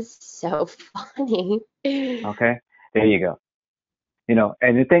 That is so funny. Okay, there you go.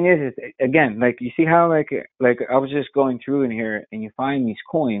 And the thing is again, like you see how like I was just going through in here, and you find these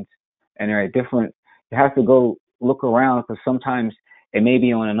coins, and they're at different. You have to go look around because sometimes it may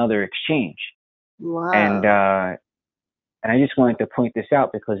be on another exchange. Wow. And I just wanted to point this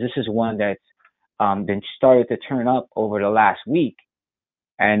out because this is one that's been started to turn up over the last week,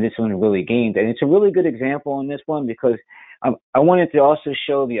 and this one really gained. And it's a really good example on this one because I wanted to also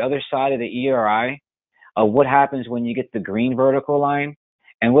show the other side of the ERI of what happens when you get the green vertical line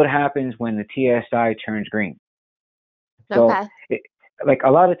and what happens when the TSI turns green. So, like a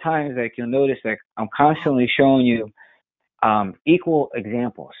lot of times, like you'll notice, like I'm constantly showing you equal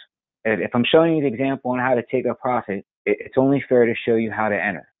examples. If I'm showing you the example on how to take a profit, it's only fair to show you how to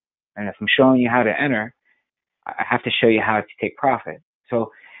enter. And if I'm showing you how to enter, I have to show you how to take profit.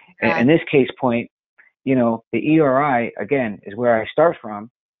 So, in this case point, the ERI again is where I start from,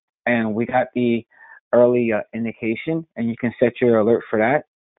 and we got the early indication, and you can set your alert for that.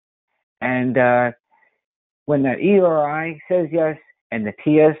 And when that ERI says yes and the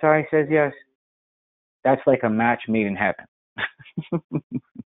TSI says yes, that's like a match made in heaven.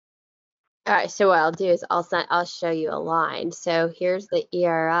 All right, so what I'll do is I'll show you a line. So here's the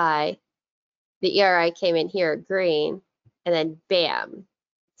ERI. The ERI came in here green, and then bam.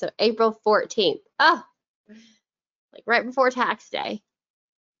 So April 14th. Oh, like right before tax day.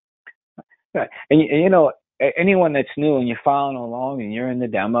 Right. And anyone that's new and you're following along and you're in the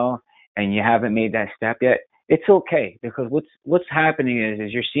demo and you haven't made that step yet, it's okay because what's happening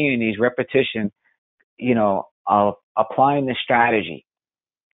is you're seeing these repetition, of applying the strategy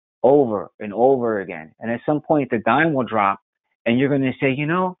over and over again. And at some point the dime will drop and you're going to say,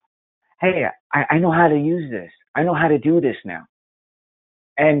 hey, I know how to use this. I know how to do this now.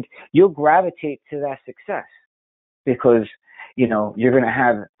 And you'll gravitate to that success because, you're going to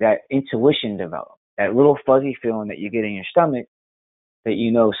have that intuition develop, that little fuzzy feeling that you get in your stomach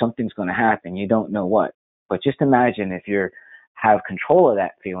that something's going to happen. You don't know what. But just imagine if you have control of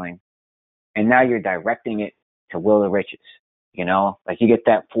that feeling and now you're directing it to will of riches. Like you get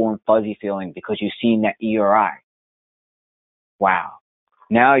that warm fuzzy feeling because you've seen that ERI. Wow.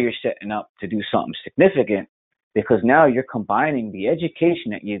 Now you're setting up to do something significant because now you're combining the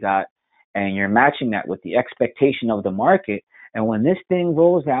education that you got and you're matching that with the expectation of the market. And when this thing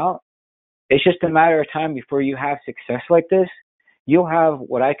rolls out, it's just a matter of time before you have success like this. You'll have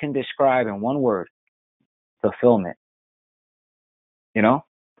what I can describe in one word: fulfillment. You know,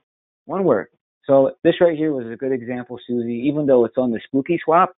 one word. So this right here was a good example, Susie, even though it's on the spooky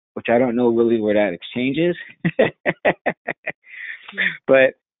swap, which I don't know really where that exchange is.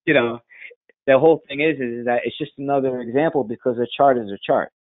 But, the whole thing is that it's just another example because a chart is a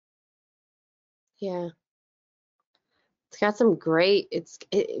chart. Yeah. It's got some great,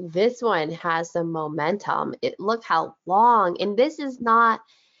 this one has some momentum. Look how long, and this is not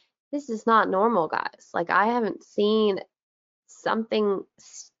normal, guys. Like I haven't seen something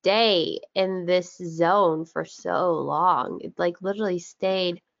stay in this zone for so long. It like literally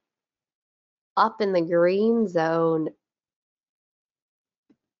stayed up in the green zone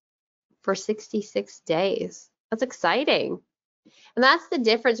for 66 days. That's exciting. And that's the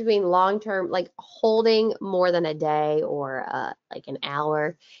difference between long-term, like holding more than a day or like an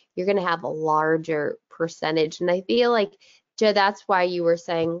hour. You're going to have a larger percentage. And I feel like, Joe, that's why you were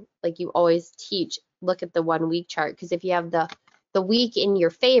saying, like you always teach, look at the 1 week chart. Because if you have the week in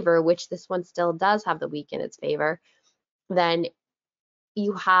your favor, which this one still does have the week in its favor, then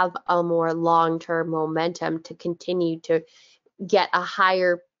you have a more long-term momentum to continue to get a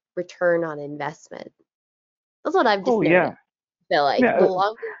higher return on investment. That's what I've just Oh noticed. yeah, I feel like the yeah.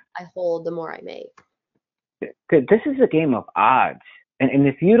 longer I hold, the more I make. This is a game of odds, and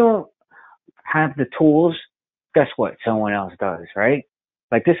if you don't have the tools, guess what? Someone else does, right?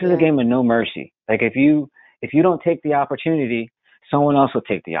 Like this is a Yeah. game of no mercy. Like if you don't take the opportunity, someone else will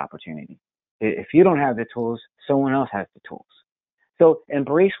take the opportunity. If you don't have the tools, someone else has the tools. So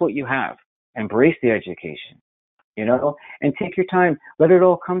embrace what you have. Embrace the education, and take your time. Let it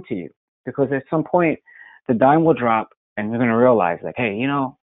all come to you because at some point the dime will drop and you're going to realize like, hey,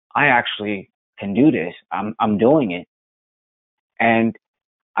 I actually can do this. I'm doing it. And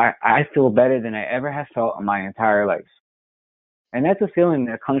I feel better than I ever have felt in my entire life. And that's a feeling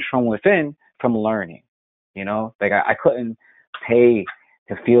that comes from within, from learning. Like I couldn't pay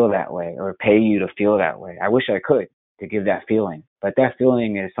to feel that way or pay you to feel that way. I wish I could to give that feeling, but that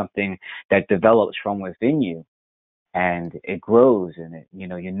feeling is something that develops from within you and it grows and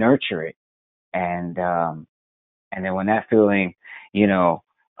you nurture it. And then when that feeling,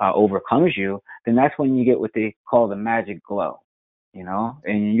 overcomes you, then that's when you get what they call the magic glow,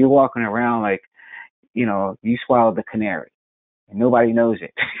 and you're walking around like, you swallowed the canary and nobody knows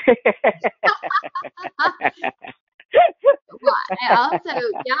it. Well, I also,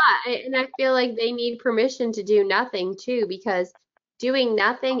 yeah, and I feel like they need permission to do nothing too, because doing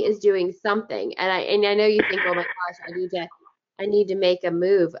nothing is doing something. And I know you think, oh my gosh, I need to make a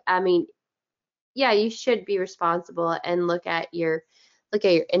move. I mean, yeah, you should be responsible and look at your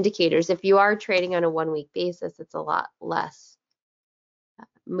indicators. If you are trading on a 1 week basis, it's a lot less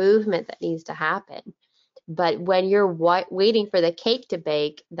movement that needs to happen. But when you're waiting for the cake to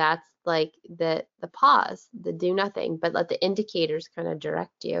bake, that's like the pause, the do nothing, but let the indicators kind of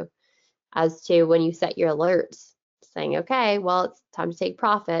direct you as to when you set your alerts, saying, okay, well, it's time to take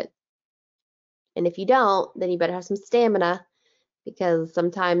profit. And if you don't, then you better have some stamina because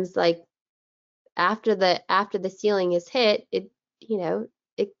sometimes like after the ceiling is hit, you know,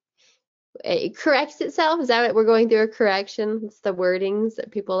 it it corrects itself. Is that what we're going through, a correction? It's the wordings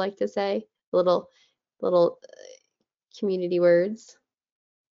that people like to say, little community words.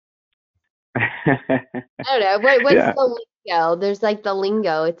 I don't know. What's Yeah. the lingo? There's like the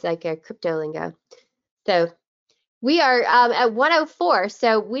lingo. It's like a crypto lingo. So We are at 104,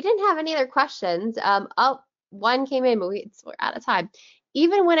 so we didn't have any other questions. Oh, one came in, but we're out of time.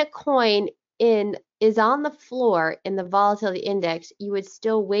 Even when a coin is on the floor in the volatility index, you would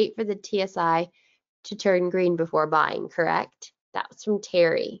still wait for the TSI to turn green before buying, correct? That was from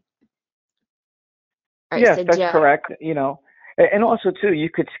Terry. All right, Yes, so that's Joe, correct. And also too, you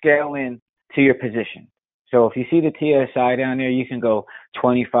could scale in to your position. So if you see the TSI down there, you can go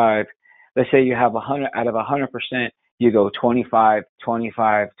 25. Let's say you have 100 out of 100%, you go 25,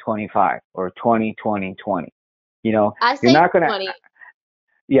 25, 25, or 20, 20, 20. You know, I you're say not gonna, 20.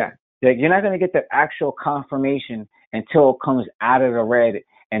 yeah, like you're not gonna get the actual confirmation until it comes out of the red,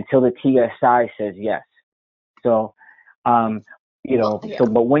 until the TSI says yes. So, um, Well, yeah.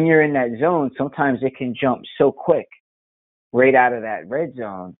 but when you're in that zone, sometimes it can jump so quick right out of that red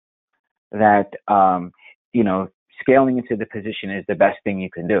zone that you know scaling into the position is the best thing you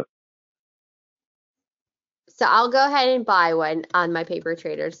can do. So I'll go ahead and buy one on my paper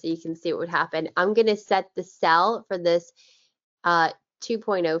trader so you can see what would happen. I'm going to set the sell for this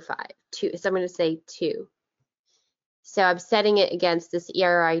 2.05. So I'm going to say 2. So I'm setting it against this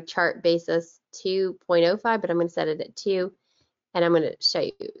ERI chart basis 2.05, but I'm going to set it at 2, and I'm going to show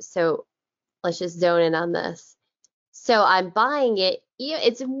you. So let's just zone in on this. So I'm buying it.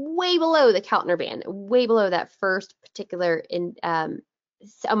 It's way below the Keltner band, way below that first particular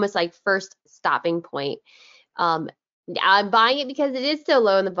it's almost like first stopping point. Um, I'm buying it because it is so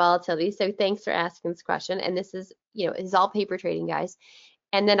low in the volatility. So thanks for asking this question. And this is, is all paper trading, guys.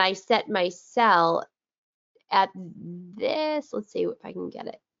 And then I set my sell at this. Let's see if I can get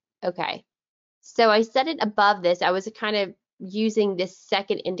it. Okay. So I set it above this. I was kind of using this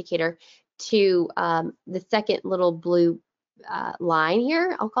second indicator to the second little blue line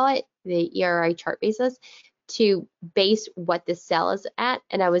here, I'll call it the ERI chart basis, to base what the sell is at.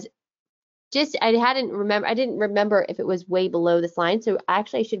 And I didn't remember if it was way below this line. So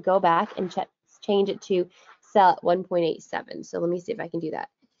actually I should go back and change it to sell at 1.87. So let me see if I can do that.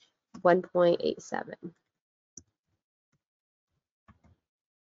 1.87.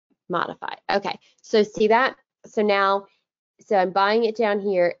 Modify. Okay. So see that? So now, so I'm buying it down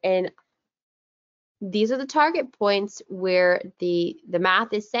here, and these are the target points where the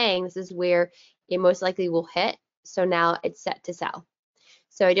math is saying this is where it most likely will hit. So now it's set to sell.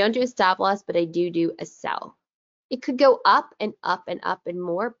 So I don't do a stop loss, but I do a sell. It could go up and up and up and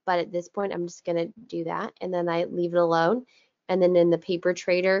more, but at this point, I'm just going to do that. And then I leave it alone. And then in the paper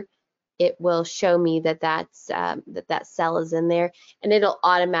trader, it will show me that that sell is in there, and it'll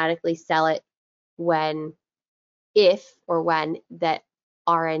automatically sell it if or when that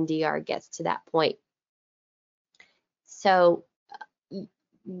RNDR gets to that point. So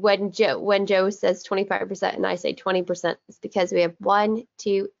when Joe says 25% and I say 20%, it's because we have 1,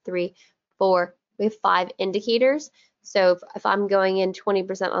 2, 3, 4, we have 5 indicators. So if I'm going in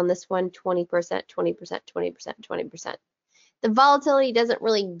 20% on this one, 20%, 20%, 20%, 20%. The volatility doesn't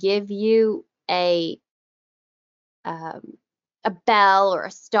really give you a bell or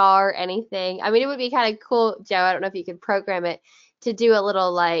a star or anything. I mean, it would be kind of cool, Joe. I don't know if you could program it to do a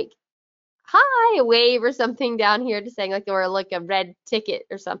little like hi, a wave or something down here to saying or like a red ticket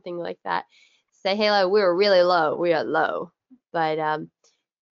or something like that. Say, hello, we were really low. We are low. But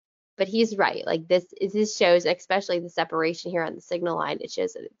he's right. Like this shows, especially the separation here on the signal line, it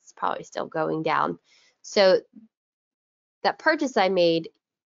shows that it's probably still going down. So that purchase I made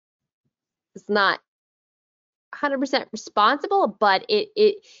is not 100% responsible, but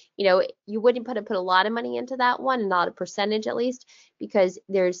you wouldn't put a lot of money into that one, not a percentage at least, because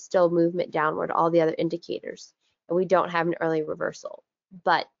there's still movement downward, all the other indicators, and we don't have an early reversal,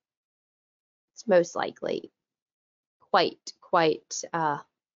 but it's most likely quite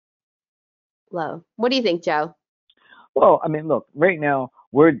low. What do you think, Joe? Well, I mean, look, right now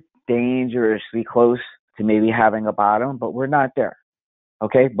we're dangerously close to maybe having a bottom, but we're not there.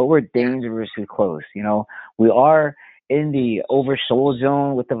 Okay, but we're Yeah. dangerously close. We are in the oversold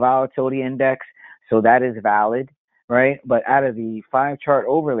zone with the volatility index, so that is valid, right? But out of the 5 chart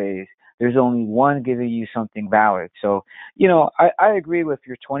overlays, there's only one giving you something valid. So, I agree with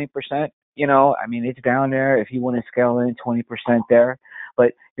your 20%. I mean, it's down there if you want to scale in 20% there,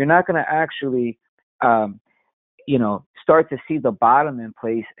 but you're not going to actually, um, start to see the bottom in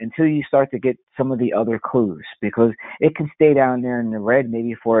place until you start to get some of the other clues, because it can stay down there in the red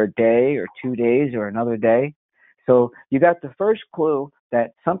maybe for a day or 2 days or another day. So you got the first clue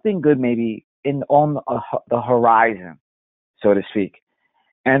that something good may be on the horizon, so to speak.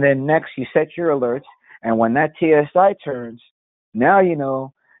 And then next you set your alerts, and when that TSI turns, now you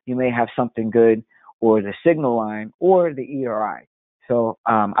may have something good, or the signal line or the ERI. So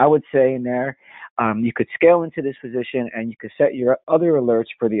I would say in there, you could scale into this position, and you could set your other alerts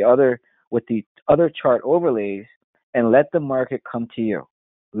for the other with the other chart overlays, and let the market come to you.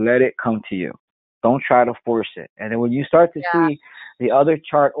 Let it come to you. Don't try to force it. And then when you start to Yeah. see the other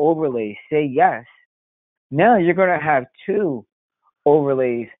chart overlays say yes, now you're going to have two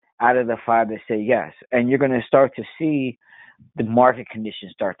overlays out of the five that say yes, and you're going to start to see the market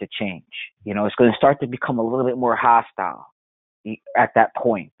conditions start to change. It's going to start to become a little bit more hostile at that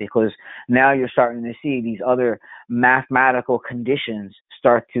point, because now you're starting to see these other mathematical conditions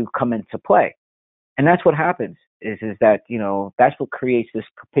start to come into play. And that's what happens is that, that's what creates this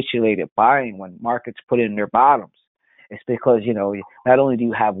capitulated buying when markets put in their bottoms. It's because, not only do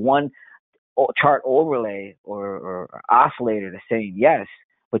you have one chart overlay or oscillator that's saying yes,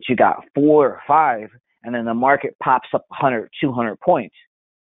 but you got 4 or 5, and then the market pops up 100, 200 points.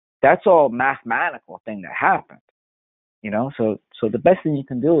 That's all mathematical thing that happened. So the best thing you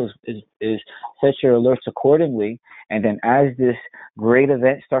can do is set your alerts accordingly, and then as this great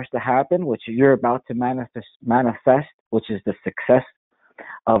event starts to happen, which you're about to manifest, which is the success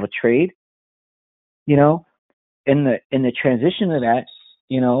of a trade, in the transition of that,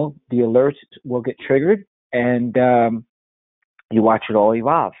 the alerts will get triggered, and you watch it all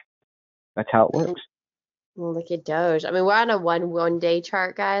evolve. That's how it works. Well, look at Doge. I mean, we're on a one day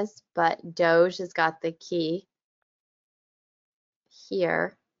chart, guys, but Doge has got the key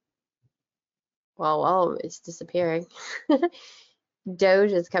here. Well, it's disappearing.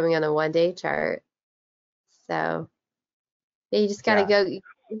 Doge is coming on a 1 day chart. So yeah, you just gotta Yeah. go.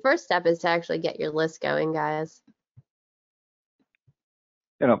 The first step is to actually get your list going, guys.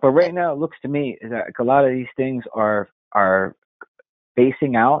 But right now it looks to me is that a lot of these things are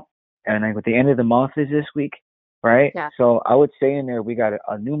basing out, and like at the end of the month is this week, right? Yeah. So I would say in there we got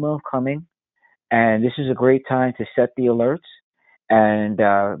a new month coming, and this is a great time to set the alerts and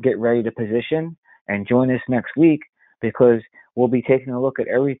get ready to position and join us next week, because we'll be taking a look at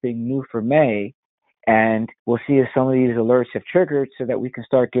everything new for May, and we'll see if some of these alerts have triggered so that we can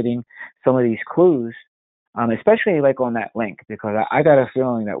start getting some of these clues, especially like on that link, because I got a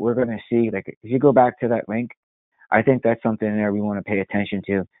feeling that we're going to see, like if you go back to that link, I think that's something there we want to pay attention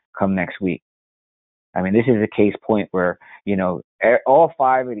to come next week. I mean, this is a case point where, all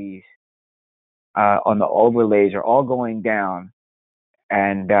 5 of these on the overlays are all going down.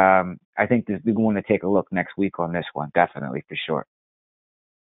 And I think we want to take a look next week on this one, definitely, for sure.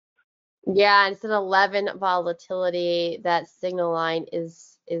 Yeah, and it's an 11 volatility. That signal line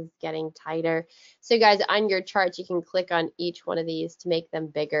is getting tighter. So guys, on your charts, you can click on each one of these to make them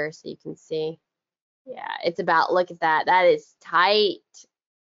bigger so you can see. Yeah, it's about, look at that. That is tight.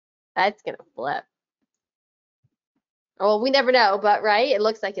 That's gonna flip. Well, we never know, but right? It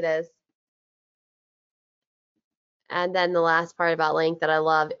looks like it is. And then the last part about length that I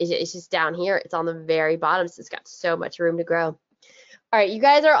love is it's just down here. It's on the very bottom, so it's got so much room to grow. All right, you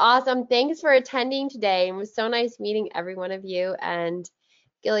guys are awesome. Thanks for attending today. It was so nice meeting every one of you. And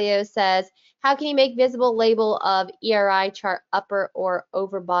Gilio says, how can you make visible label of ERI chart upper or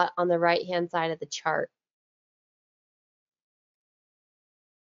overbought on the right-hand side of the chart?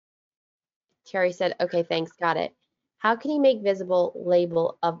 Terry said, okay, thanks, got it. How can you make visible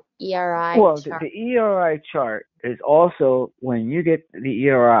label of ERI Well, chart? the ERI chart is also, when you get the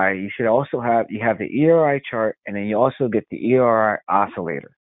ERI, you should also have the ERI chart, and then you also get the ERI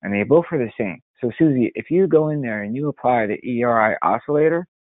oscillator, and they both are the same. So Susie, if you go in there and you apply the ERI oscillator,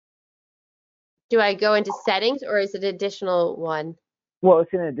 Do I go into settings or is it additional one? well,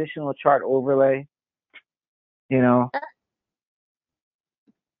 it's an additional chart overlay, you know.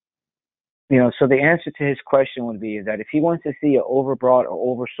 So the answer to his question would be that if he wants to see an overbought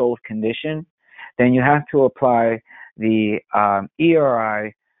or oversold condition, then you have to apply the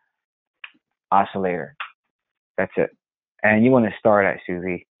ERI oscillator. That's it. And you want to start at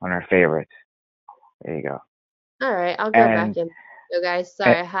Susie on our favorites. There you go. All right, I'll go back And, in. So guys, and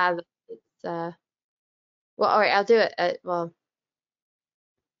sorry, I have it's well, all right, I'll do it. Well,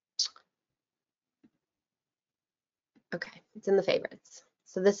 okay, it's in the favorites.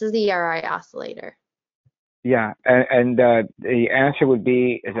 So this is the ERI oscillator. yeah, and the answer would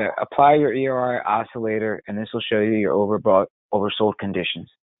be is that apply your ERI oscillator, and this will show you your overbought, oversold conditions.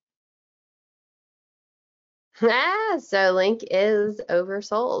 Ah, so Link is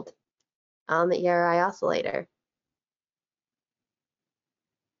oversold on the ERI oscillator.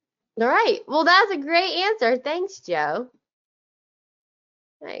 All right, well, that's a great answer. Thanks, Joe.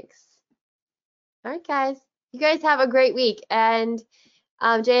 Thanks. All right, guys. You guys have a great week. And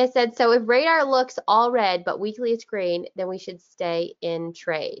JS said, so if radar looks all red, but weekly is green, then we should stay in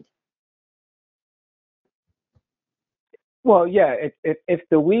trade. Well, yeah, if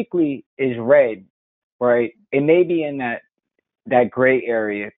the weekly is red, right, it may be in that gray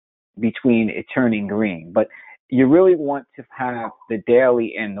area between it turning green, but you really want to have the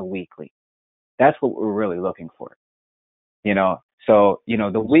daily and the weekly. That's what we're really looking for, you know. So,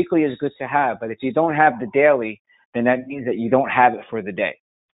 the weekly is good to have, but if you don't have the daily, then that means that you don't have it for the day.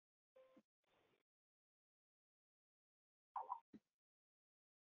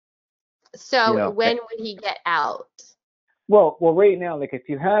 You So know, when would he get out? well, right now, like if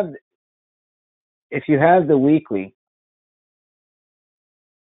you have the weekly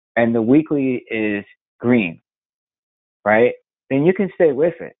and the weekly is green, right? Then you can stay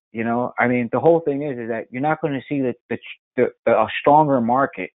with it. I mean, the whole thing is that you're not going to see a stronger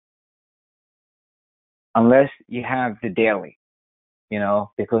market unless you have the daily.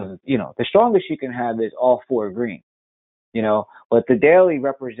 Because the strongest you can have is all four green. But the daily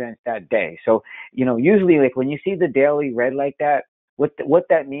represents that day. So usually, like when you see the daily red like that, what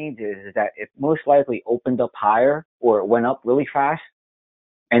that means is that it most likely opened up higher or it went up really fast,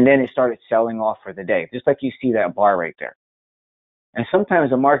 and then it started selling off for the day, just like you see that bar right there. And sometimes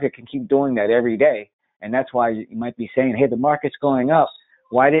the market can keep doing that every day. And that's why you might be saying, hey, the market's going up.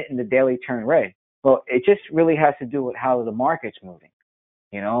 Why didn't the daily turn red? Well, it just really has to do with how the market's moving.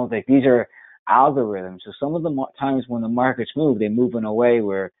 Like these are algorithms. So some of the times when the markets move, they move in a way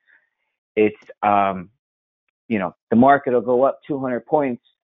where it's, the market will go up 200 points.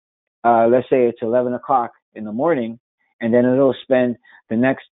 Let's say it's 11 o'clock in the morning, and then it'll spend the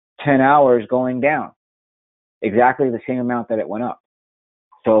next 10 hours going down exactly the same amount that it went up.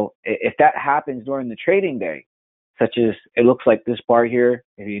 So if that happens during the trading day, such as it looks like this bar here,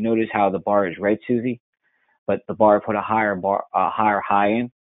 if you notice how the bar is red, Susie, but the bar put a higher high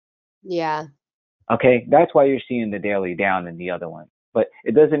in. Yeah. Okay, that's why you're seeing the daily down than the other one. But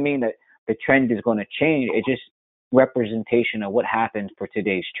it doesn't mean that the trend is going to change. It's just representation of what happened for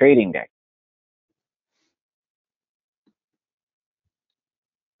today's trading day.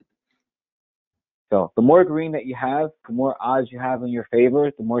 So the more green that you have, the more odds you have in your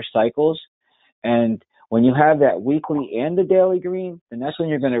favor, the more cycles. And when you have that weekly and the daily green, then that's when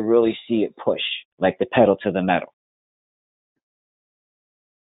you're going to really see it push, like the pedal to the metal.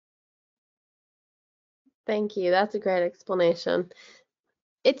 Thank you. That's a great explanation.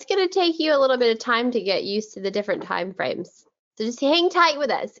 It's going to take you a little bit of time to get used to the different time frames. So just hang tight with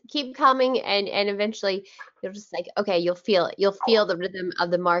us. Keep coming, and eventually you'll just like, okay, you'll feel it. You'll feel the rhythm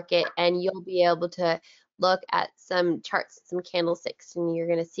of the market, and you'll be able to look at some charts, some candlesticks, and you're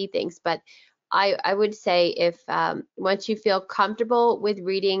going to see things. But I would say if once you feel comfortable with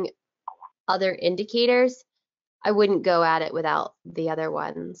reading other indicators, I wouldn't go at it without the other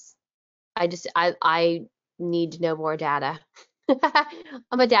ones. I need to know more data.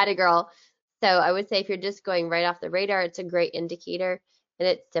 I'm a data girl. So I would say if you're just going right off the radar, it's a great indicator and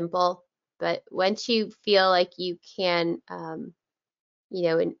it's simple. But once you feel like you can,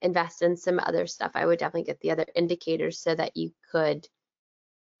 invest in some other stuff, I would definitely get the other indicators so that you could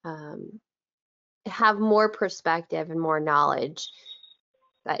um, have more perspective and more knowledge.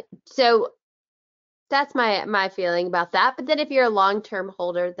 But so that's my feeling about that. But then if you're a long-term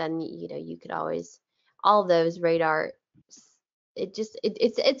holder, then you could always all those radar.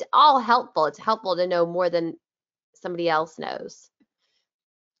 It's all helpful. It's helpful to know more than somebody else knows.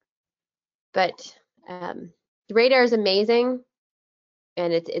 But the radar is amazing,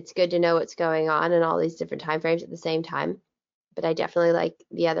 and it's good to know what's going on in all these different time frames at the same time. But I definitely like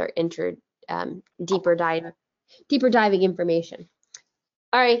the other deeper diving information.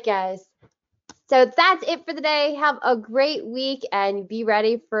 All right, guys. So that's it for the day. Have a great week and be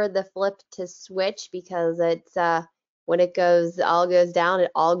ready for the flip to switch because it's when it all goes down,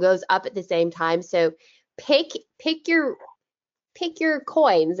 it all goes up at the same time. So pick pick your pick your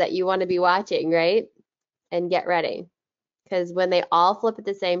coins that you want to be watching, right? And get ready. Because when they all flip at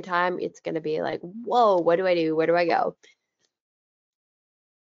the same time, it's going to be like, whoa, what do I do? Where do I go?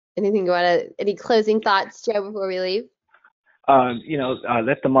 Any closing thoughts, Joe, before we leave?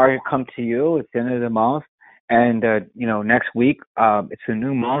 Let the market come to you. It's the end of the month. And, next week, it's a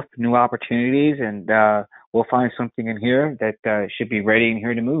new month, new opportunities, and we'll find something in here that should be ready in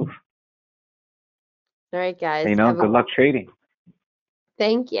here to move. All right, guys. Good luck trading.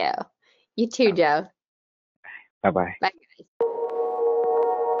 Thank you. You too, Joe. Bye-bye. Bye, guys.